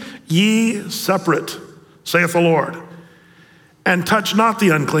be ye separate, saith the Lord, and touch not the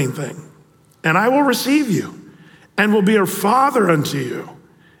unclean thing. And I will receive you, and will be a father unto you,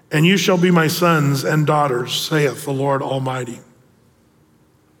 and you shall be my sons and daughters, saith the Lord Almighty."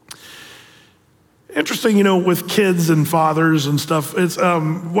 Interesting, with kids and fathers and stuff, it's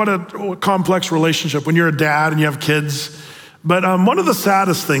what a complex relationship when you're a dad and you have kids. But one of the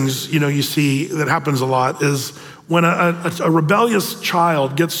saddest things, you see that happens a lot is when a rebellious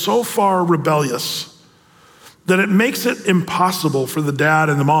child gets so far rebellious that it makes it impossible for the dad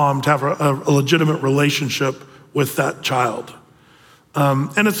and the mom to have a legitimate relationship with that child.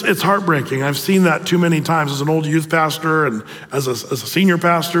 And it's heartbreaking. I've seen that too many times as an old youth pastor and as a senior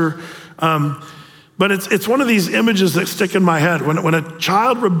pastor. But it's one of these images that stick in my head. When a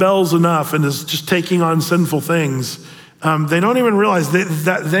child rebels enough and is just taking on sinful things, they don't even realize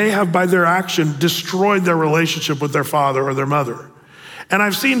that they have, by their action, destroyed their relationship with their father or their mother. And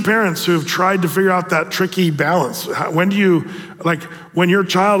I've seen parents who have tried to figure out that tricky balance. When your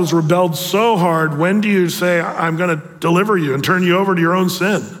child has rebelled so hard, when do you say, I'm going to deliver you and turn you over to your own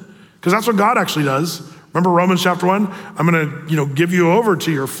sin? Because that's what God actually does. Remember Romans chapter 1? I'm going to, give you over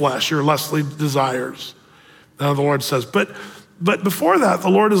to your flesh, your lustly desires. The Lord says. But before that, the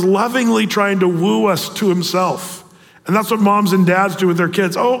Lord is lovingly trying to woo us to himself. And that's what moms and dads do with their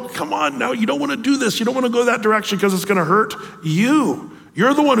kids. Oh, come on, no, you don't want to do this. You don't want to go that direction because it's going to hurt you.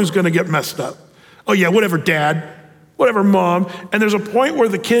 You're the one who's going to get messed up. Oh yeah, whatever, dad, whatever, mom. And there's a point where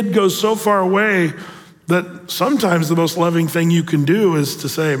the kid goes so far away that sometimes the most loving thing you can do is to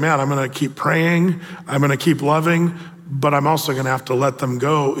say, man, I'm going to keep praying, I'm going to keep loving, but I'm also going to have to let them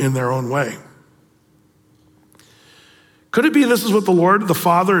go in their own way. Could it be this is what the Lord, the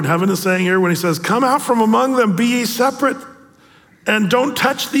Father in heaven, is saying here when he says, come out from among them, be ye separate, and don't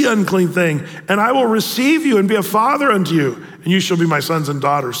touch the unclean thing, and I will receive you and be a father unto you, and you shall be my sons and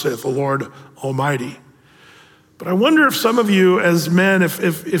daughters, saith the Lord Almighty. But I wonder if some of you as men,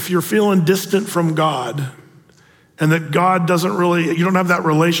 if you're feeling distant from God and that God doesn't really, you don't have that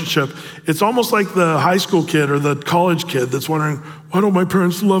relationship. It's almost like the high school kid or the college kid that's wondering, why don't my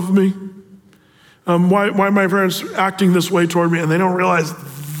parents love me? Why are my parents acting this way toward me? And they don't realize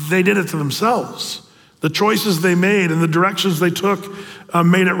they did it to themselves. The choices they made and the directions they took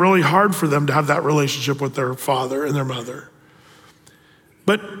made it really hard for them to have that relationship with their father and their mother.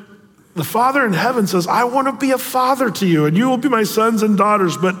 But the Father in heaven says, I want to be a father to you, and you will be my sons and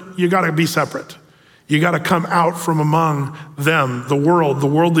daughters, but you got to be separate. You got to come out from among them, the world, the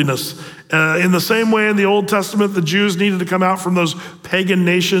worldliness. In the same way in the Old Testament, the Jews needed to come out from those pagan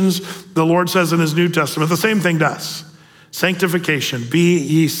nations. The Lord says in his New Testament, the same thing does. Sanctification, be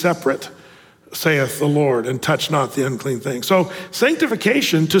ye separate, saith the Lord, and touch not the unclean thing. So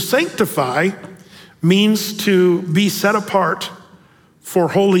sanctification, to sanctify, means to be set apart for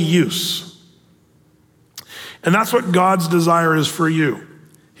holy use. And that's what God's desire is for you.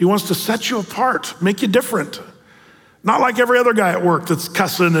 He wants to set you apart, make you different. Not like every other guy at work that's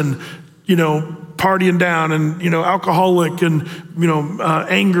cussing and, partying down and, alcoholic and,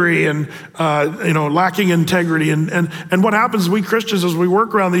 angry and, lacking integrity. And what happens, we Christians, as we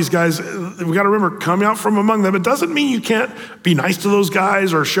work around these guys, we got to remember, come out from among them. It doesn't mean you can't be nice to those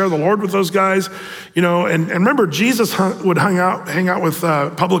guys or share the Lord with those guys, and remember, Jesus would hang out with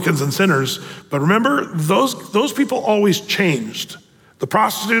publicans and sinners. But remember, those people always changed. The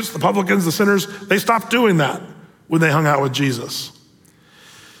prostitutes, the publicans, the sinners, they stopped doing that when they hung out with Jesus.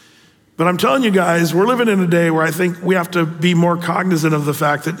 But I'm telling you guys, we're living in a day where I think we have to be more cognizant of the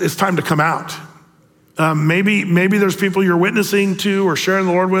fact that it's time to come out. Maybe there's people you're witnessing to or sharing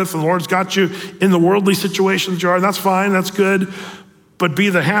the Lord with, and the Lord's got you in the worldly situations you are, and that's fine, that's good, but be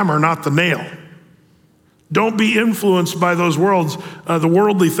the hammer, not the nail. Don't be influenced by those the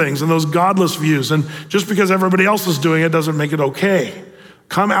worldly things and those godless views, and just because everybody else is doing it doesn't make it okay.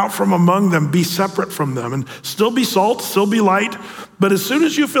 Come out from among them, be separate from them, and still be salt, still be light. But as soon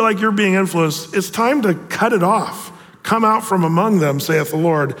as you feel like you're being influenced, it's time to cut it off. Come out from among them, saith the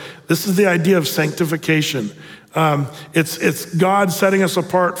Lord. This is the idea of sanctification. It's God setting us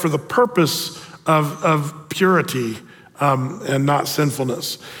apart for the purpose of purity and not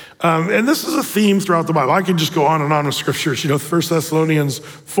sinfulness. And this is a theme throughout the Bible. I could just go on and on with scriptures. 1 Thessalonians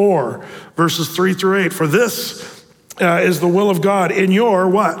 4, verses 3 through 8. For this is the will of God in your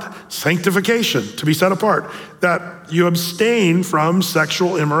what? Sanctification, to be set apart, that you abstain from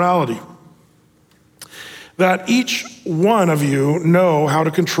sexual immorality. That each one of you know how to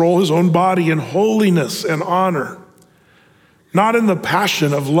control his own body in holiness and honor, not in the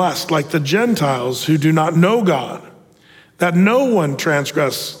passion of lust like the Gentiles who do not know God, that no one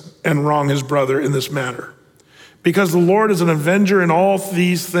transgress and wrong his brother in this matter. Because the Lord is an avenger in all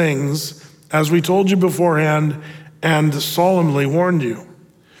these things, as we told you beforehand, and solemnly warned you.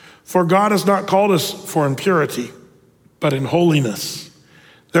 For God has not called us for impurity, but in holiness.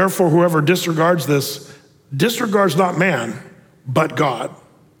 Therefore, whoever disregards this, disregards not man, but God,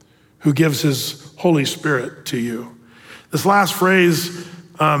 who gives his Holy Spirit to you. This last phrase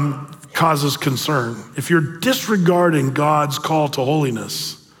causes concern. If you're disregarding God's call to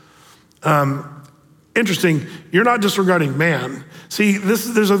holiness, interesting, you're not disregarding man. See,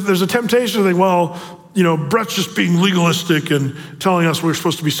 there's a temptation to think, well, Brett's just being legalistic and telling us we're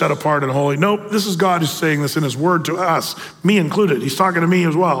supposed to be set apart and holy. Nope, this is God who's saying this in his word to us, me included. He's talking to me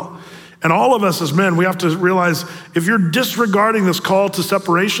as well. And all of us as men, we have to realize if you're disregarding this call to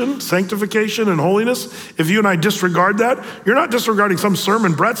separation, sanctification, and holiness, if you and I disregard that, you're not disregarding some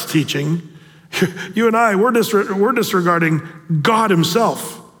sermon Brett's teaching. You and I, we're disregarding God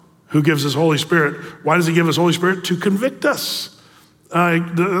himself, who gives his Holy Spirit. Why does he give his Holy Spirit? To convict us.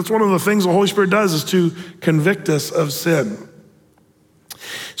 That's one of the things the Holy Spirit does, is to convict us of sin.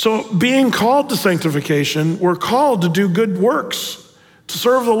 So being called to sanctification, we're called to do good works, to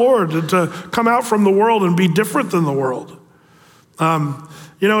serve the Lord, to come out from the world and be different than the world.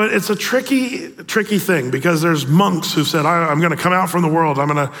 It's a tricky thing, because there's monks who said, I'm going to come out from the world. I'm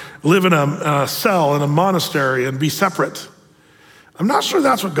going to live in a cell in a monastery and be separate. I'm not sure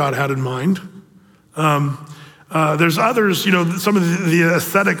that's what God had in mind. There's others, some of the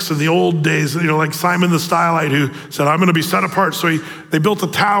ascetics of the old days, like Simon the Stylite, who said, I'm going to be set apart. So they built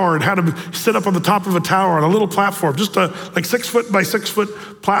a tower and had him sit up on the top of a tower on a little platform, just a 6 foot by 6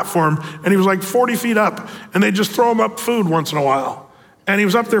 foot platform. And he was like 40 feet up, and they just throw him up food once in a while. And he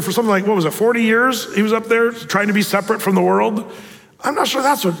was up there for something like, 40 years? He was up there trying to be separate from the world. I'm not sure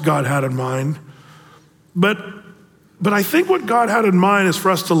that's what God had in mind. But I think what God had in mind is for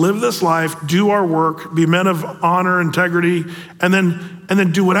us to live this life, do our work, be men of honor, integrity, and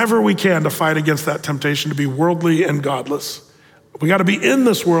then do whatever we can to fight against that temptation to be worldly and godless. We got to be in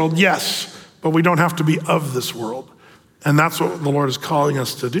this world, yes, but we don't have to be of this world. And that's what the Lord is calling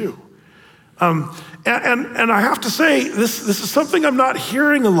us to do. And I have to say, this is something I'm not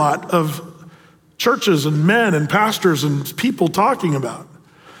hearing a lot of churches and men and pastors and people talking about.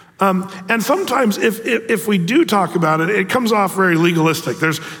 And sometimes if we do talk about it, it comes off very legalistic.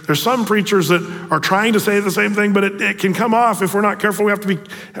 There's some preachers that are trying to say the same thing, but it can come off, if we're not careful, we have to be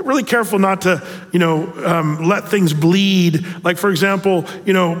really careful not to, let things bleed. Like, for example,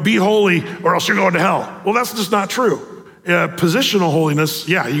 be holy or else you're going to hell. Well, that's just not true. Positional holiness,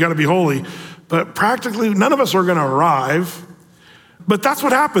 yeah, you got to be holy. But practically, none of us are going to arrive. But that's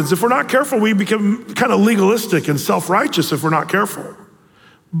what happens. If we're not careful, we become kind of legalistic and self-righteous if we're not careful.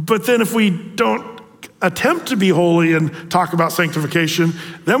 But then if we don't attempt to be holy and talk about sanctification,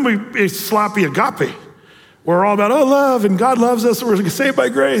 then it's sloppy agape. We're all about, love, and God loves us, and we're saved by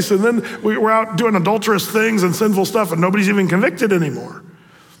grace. And then we're out doing adulterous things and sinful stuff, and nobody's even convicted anymore.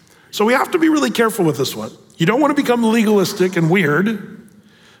 So we have to be really careful with this one. You don't want to become legalistic and weird,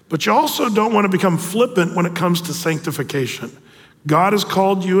 but you also don't want to become flippant when it comes to sanctification. God has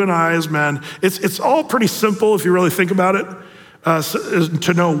called you and I as men. It's all pretty simple if you really think about it,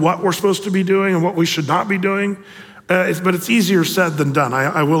 to know what we're supposed to be doing and what we should not be doing. But it's easier said than done.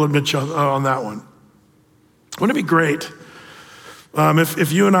 I will admit you on that one. Wouldn't it be great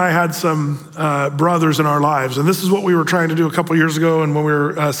if you and I had some brothers in our lives, and this is what we were trying to do a couple years ago, and when we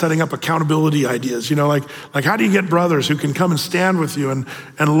were setting up accountability ideas, like how do you get brothers who can come and stand with you and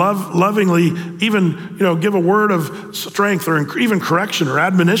lovingly even give a word of strength or even correction or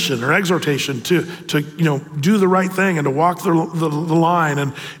admonition or exhortation to do the right thing and to walk the line,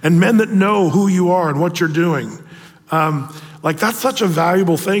 and men that know who you are and what you're doing. That's such a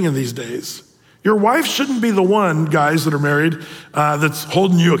valuable thing in these days. Your wife shouldn't be the one, guys that are married, that's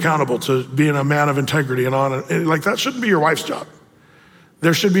holding you accountable to being a man of integrity and on. That shouldn't be your wife's job.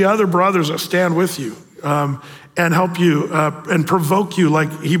 There should be other brothers that stand with you and help you and provoke you,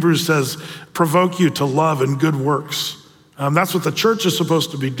 like Hebrews says, provoke you to love and good works. That's what the church is supposed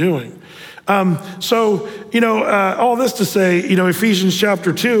to be doing. All this to say, Ephesians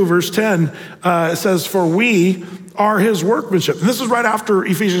chapter 2, verse 10, it says, for we are his workmanship. And this is right after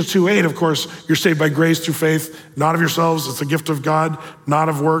Ephesians 2:8, of course, you're saved by grace through faith, not of yourselves, it's a gift of God, not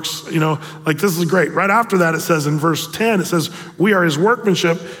of works, this is great. Right after that, it says in verse 10, it says, we are his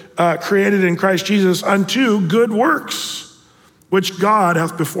workmanship, created in Christ Jesus unto good works, which God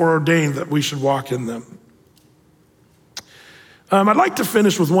hath before ordained that we should walk in them. I'd like to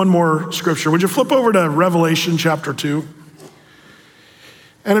finish with one more scripture. Would you flip over to Revelation chapter 2?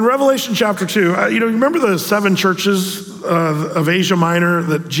 And in Revelation chapter 2, remember the 7 churches of Asia Minor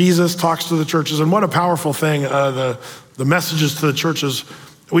that Jesus talks to the churches? And what a powerful thing, the messages to the churches.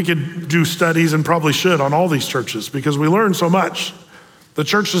 We could do studies and probably should on all these churches because we learn so much. The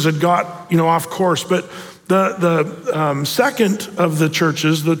churches had got, off course. But the second of the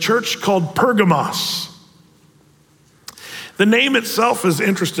churches, the church called Pergamos. The name itself is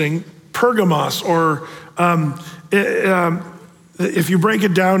interesting, Pergamos, or if you break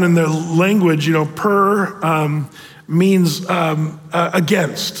it down in the language, means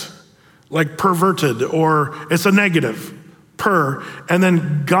against, like perverted, or it's a negative, and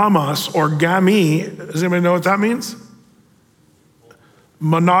then gamos or gami, does anybody know what that means?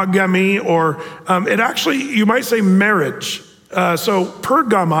 Monogamy, or it actually, you might say marriage. So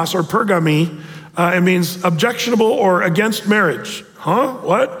pergamos or pergami, it means objectionable or against marriage. Huh?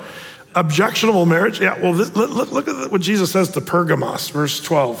 What? Objectionable marriage? Yeah, well, look at what Jesus says to Pergamos, verse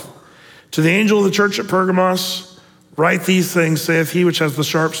 12. To the angel of the church at Pergamos, write these things, saith he which has the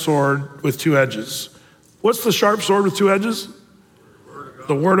sharp sword with 2 edges. What's the sharp sword with 2 edges?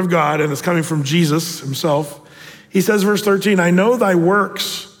 The word of God, and it's coming from Jesus himself. He says, verse 13, I know thy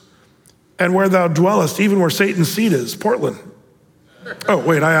works and where thou dwellest, even where Satan's seat is, Portland. Oh,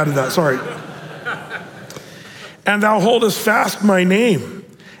 wait, I added that, sorry. And thou holdest fast my name,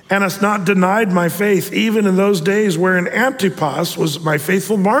 and hast not denied my faith, even in those days wherein Antipas was my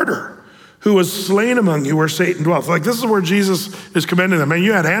faithful martyr, who was slain among you where Satan dwelt. This is where Jesus is commending them. Man,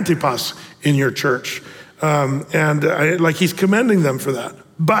 you had Antipas in your church. He's commending them for that.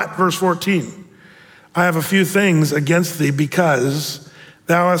 But, verse 14, I have a few things against thee, because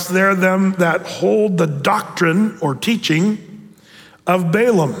thou hast there them that hold the doctrine or teaching of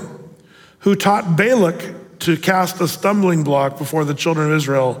Balaam, who taught Balak to cast a stumbling block before the children of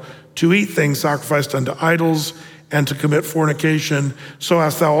Israel, to eat things sacrificed unto idols, and to commit fornication. So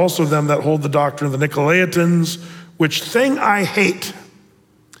hast thou also them that hold the doctrine of the Nicolaitans, which thing I hate.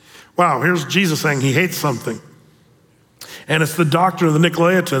 Wow, here's Jesus saying he hates something. And it's the doctrine of the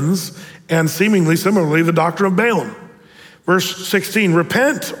Nicolaitans, and seemingly similarly the doctrine of Balaam. Verse 16,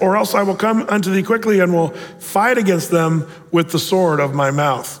 repent, or else I will come unto thee quickly and will fight against them with the sword of my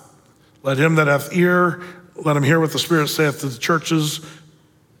mouth. Let him that hath ear, let him hear what the Spirit saith to the churches.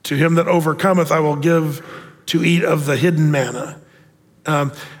 To him that overcometh, I will give to eat of the hidden manna.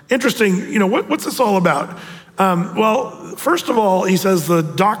 Interesting, what's this all about? Well, first of all, he says the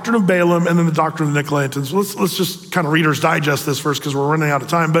doctrine of Balaam and then the doctrine of the Nicolaitans. Let's just kind of Reader's Digest this first because we're running out of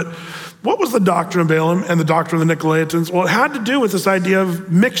time. But what was the doctrine of Balaam and the doctrine of the Nicolaitans? Well, it had to do with this idea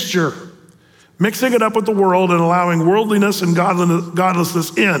of mixture, mixing it up with the world and allowing worldliness and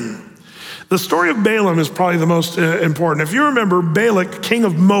godlessness in. The story of Balaam is probably the most important. If you remember, Balak, king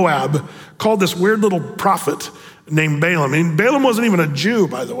of Moab, called this weird little prophet named Balaam. I mean, Balaam wasn't even a Jew,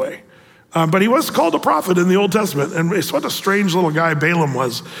 by the way. But he was called a prophet in the Old Testament. And it's what a strange little guy Balaam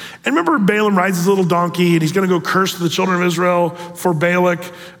was. And remember, Balaam rides his little donkey and he's going to go curse the children of Israel for Balak.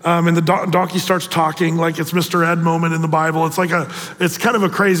 And the donkey starts talking like it's Mr. Ed moment in the Bible. It's kind of a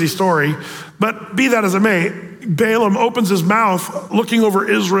crazy story. But be that as it may, Balaam opens his mouth looking over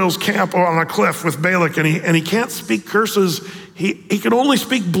Israel's camp on a cliff with Balak, and he can't speak curses. He can only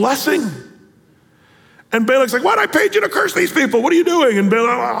speak blessing. And Balak's like, what? I paid you to curse these people. What are you doing? And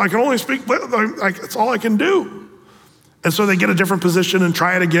Balak, I can only speak, that's all I can do. And so they get a different position and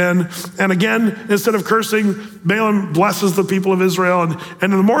try it again. And again, instead of cursing, Balaam blesses the people of Israel.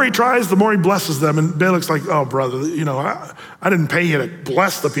 And the more he tries, the more he blesses them. And Balak's like, oh, brother, I didn't pay you to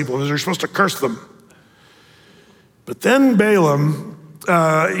bless the people of Israel. You're supposed to curse them. But then Balaam,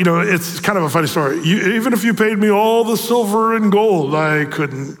 it's kind of a funny story. Even if you paid me all the silver and gold, I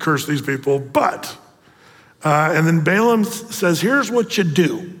couldn't curse these people. And then Balaam says, here's what you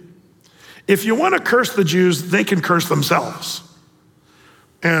do. If you want to curse the Jews, they can curse themselves.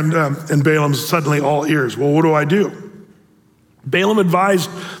 And Balaam's suddenly all ears. Well, what do I do? Balaam advised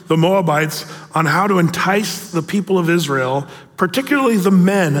the Moabites on how to entice the people of Israel, particularly the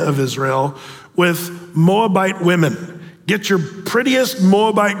men of Israel, with Moabite women. Get your prettiest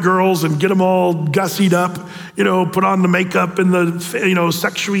Moabite girls and get them all gussied up, put on the makeup and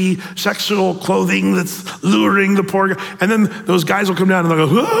the, sexual clothing that's luring the poor guy. And then those guys will come down and they'll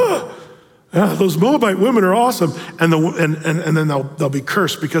go, those Moabite women are awesome. And then they'll be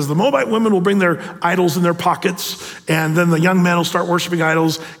cursed because the Moabite women will bring their idols in their pockets. And then the young men will start worshiping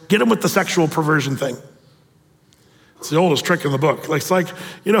idols. Get them with the sexual perversion thing. It's the oldest trick in the book. It's like,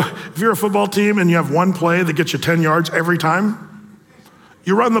 if you're a football team and you have one play that gets you 10 yards every time,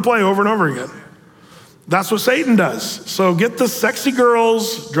 you run the play over and over again. That's what Satan does. So get the sexy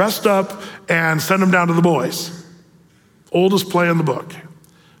girls dressed up and send them down to the boys. Oldest play in the book.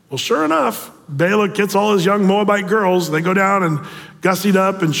 Well, sure enough, Balak gets all his young Moabite girls. They go down and gussied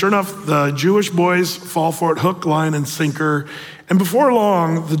up, and sure enough, the Jewish boys fall for it, hook, line, and sinker. And before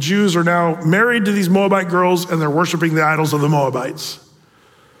long, the Jews are now married to these Moabite girls, and they're worshiping the idols of the Moabites.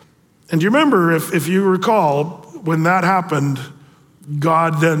 And do you remember, if you recall, when that happened,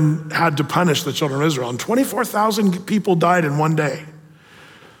 God then had to punish the children of Israel. And 24,000 people died in one day.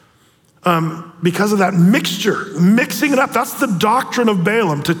 Because of that mixing it up. That's the doctrine of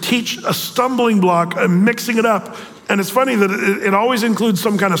Balaam, to teach a stumbling block and mixing it up. And it's funny that it always includes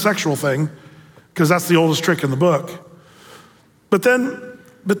some kind of sexual thing, because that's the oldest trick in the book. But then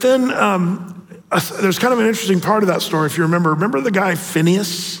there's kind of an interesting part of that story, if you remember. Remember the guy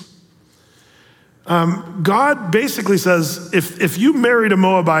Phineas? God basically says, if you married a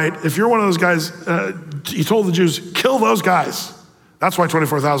Moabite, if you're one of those guys, he told the Jews, kill those guys. That's why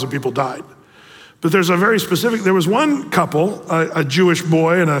 24,000 people died. But there was one couple, a Jewish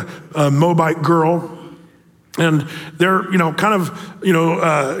boy and a Moabite girl, and they're,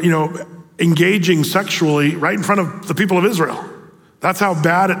 engaging sexually right in front of the people of Israel. That's how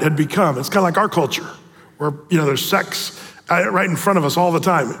bad it had become. It's kind of like our culture, where, there's sex right in front of us all the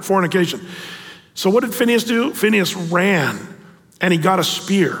time, fornication. So what did Phineas do? Phineas ran, and he got a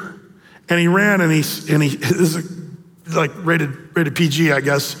spear, and he ran, and he this is like rated PG, I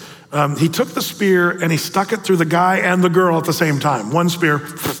guess. He took the spear and he stuck it through the guy and the girl at the same time. One spear,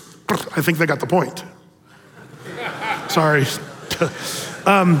 I think they got the point. Sorry.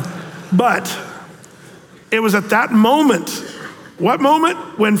 But it was at that moment, what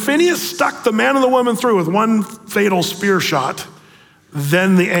moment? When Phineas stuck the man and the woman through with one fatal spear shot,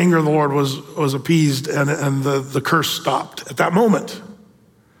 then the anger of the Lord was appeased and the curse stopped at that moment.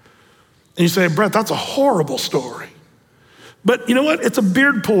 And you say, Brett, that's a horrible story. But you know what? It's a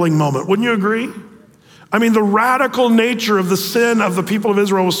beard-pulling moment. Wouldn't you agree? I mean, the radical nature of the sin of the people of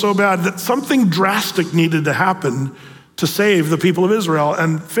Israel was so bad that something drastic needed to happen to save the people of Israel.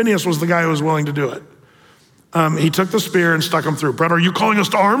 And Phineas was the guy who was willing to do it. He took the spear and stuck him through. Brett, are you calling us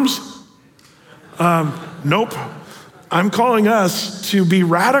to arms? Nope. I'm calling us to be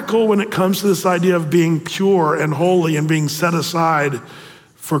radical when it comes to this idea of being pure and holy and being set aside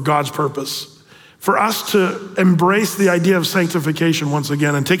for God's purpose. For us to embrace the idea of sanctification once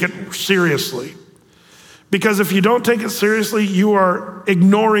again and take it seriously. Because if you don't take it seriously, you are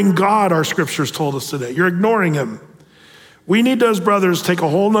ignoring God, our scriptures told us today. You're ignoring him. We need to, as brothers, take a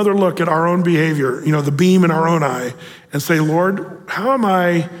whole nother look at our own behavior, the beam in our own eye, and say, Lord, how am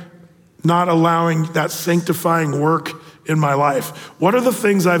I not allowing that sanctifying work in my life? What are the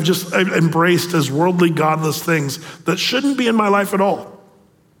things I've embraced as worldly, godless things that shouldn't be in my life at all?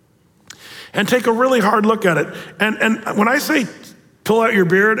 And take a really hard look at it. And when I say pull out your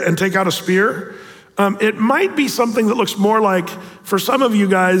beard and take out a spear, it might be something that looks more like, for some of you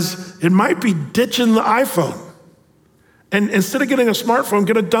guys, it might be ditching the iPhone. And instead of getting a smartphone,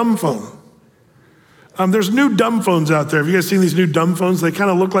 get a dumb phone. There's new dumb phones out there. Have you guys seen these new dumb phones? They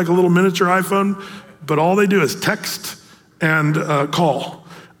kind of look like a little miniature iPhone, but all they do is text and call.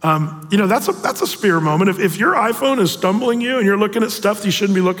 That's a spear moment. If your iPhone is stumbling you and you're looking at stuff that you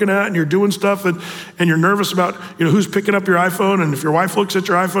shouldn't be looking at and you're doing stuff and you're nervous about who's picking up your iPhone, and if your wife looks at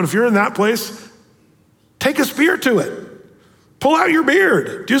your iPhone, if you're in that place, take a spear to it. Pull out your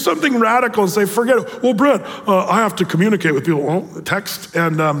beard. Do something radical and say, forget it. Well, Brett, I have to communicate with people. Well, text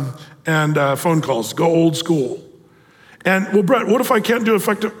and phone calls. Go old school. And, well, Brett, what if I can't do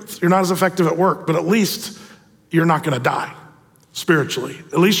effective? You're not as effective at work, but at least you're not going to die spiritually.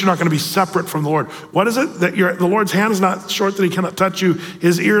 At least you're not going to be separate from the Lord. What is it? That the Lord's hand is not short that he cannot touch you.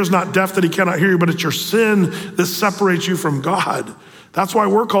 His ear is not deaf that he cannot hear you, but it's your sin that separates you from God. That's why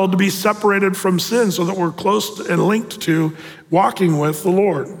we're called to be separated from sin, so that we're close and linked to walking with the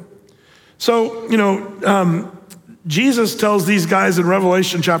Lord. So, Jesus tells these guys in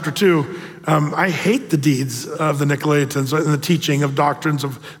Revelation chapter 2, I hate the deeds of the Nicolaitans and the teaching of doctrines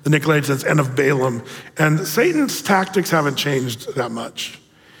of the Nicolaitans and of Balaam. And Satan's tactics haven't changed that much.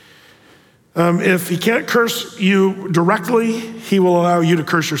 If he can't curse you directly, he will allow you to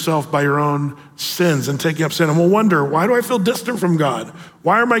curse yourself by your own sins and taking up sin. And we'll wonder, why do I feel distant from God?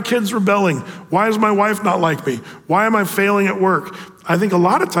 Why are my kids rebelling? Why is my wife not like me? Why am I failing at work? I think a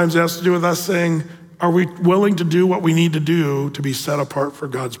lot of times it has to do with us saying, are we willing to do what we need to do to be set apart for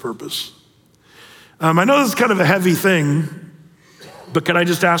God's purpose? I know this is kind of a heavy thing, but can I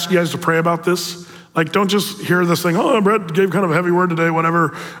just ask you guys to pray about this? Don't just hear this thing, Brett gave kind of a heavy word today,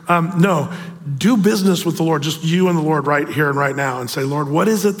 whatever. No, do business with the Lord, just you and the Lord right here and right now, and say, Lord, what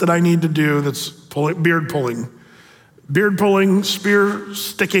is it that I need to do that's beard pulling, spear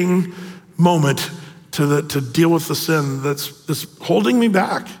sticking moment to deal with the sin that's holding me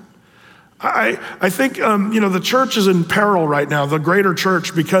back? I think, the church is in peril right now, the greater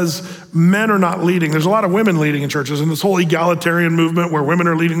church, because men are not leading. There's a lot of women leading in churches, and this whole egalitarian movement where women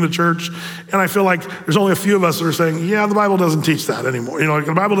are leading the church. And I feel like there's only a few of us that are saying, yeah, the Bible doesn't teach that anymore.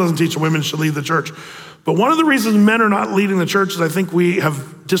 The Bible doesn't teach that women should lead the church. But one of the reasons men are not leading the church is I think we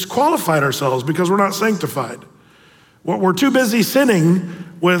have disqualified ourselves because we're not sanctified. We're too busy sinning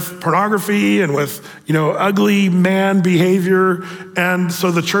with pornography and with, ugly man behavior. And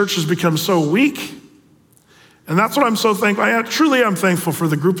so the church has become so weak. And that's what I'm so thankful. I truly am thankful for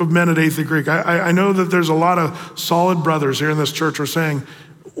the group of men at Athey Creek. I know that there's a lot of solid brothers here in this church who are saying,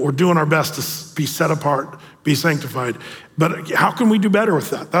 we're doing our best to be set apart, be sanctified. But how can we do better with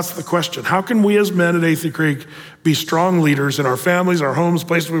that? That's the question. How can we as men at Athey Creek be strong leaders in our families, our homes,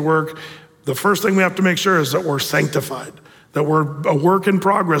 places we work? The first thing we have to make sure is that we're sanctified, that we're a work in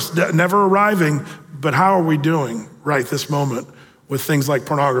progress, never arriving, but how are we doing right this moment with things like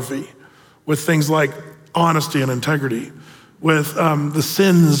pornography, with things like honesty and integrity, with the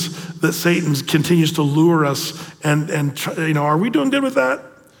sins that Satan continues to lure us, and are we doing good with that?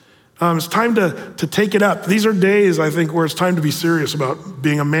 It's time to take it up. These are days, I think, where it's time to be serious about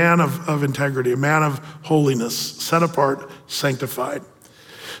being a man of integrity, a man of holiness, set apart, sanctified.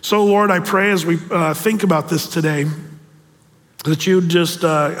 So, Lord, I pray as we think about this today, that you just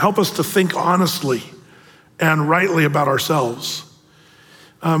help us to think honestly and rightly about ourselves.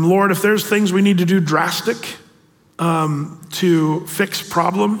 Lord, if there's things we need to do drastic to fix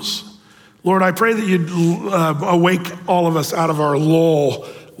problems, Lord, I pray that you'd awake all of us out of our lull,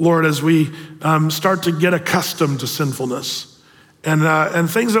 Lord, as we start to get accustomed to sinfulness and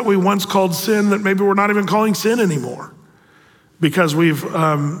things that we once called sin that maybe we're not even calling sin anymore because we've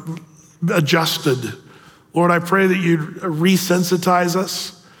adjusted. Lord, I pray that you'd resensitize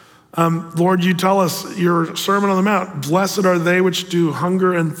us. Lord, you tell us your Sermon on the Mount, blessed are they which do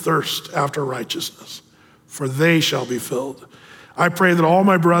hunger and thirst after righteousness, for they shall be filled. I pray that all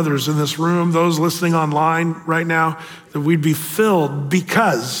my brothers in this room, those listening online right now, that we'd be filled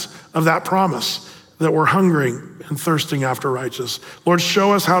because of that promise, that we're hungering and thirsting after righteousness. Lord,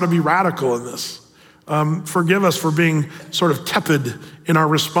 show us how to be radical in this. Forgive us for being sort of tepid in our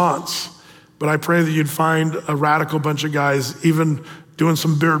response. But I pray that you'd find a radical bunch of guys, even doing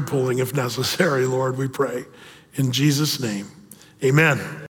some beard pulling if necessary, Lord, we pray. In Jesus' name, amen.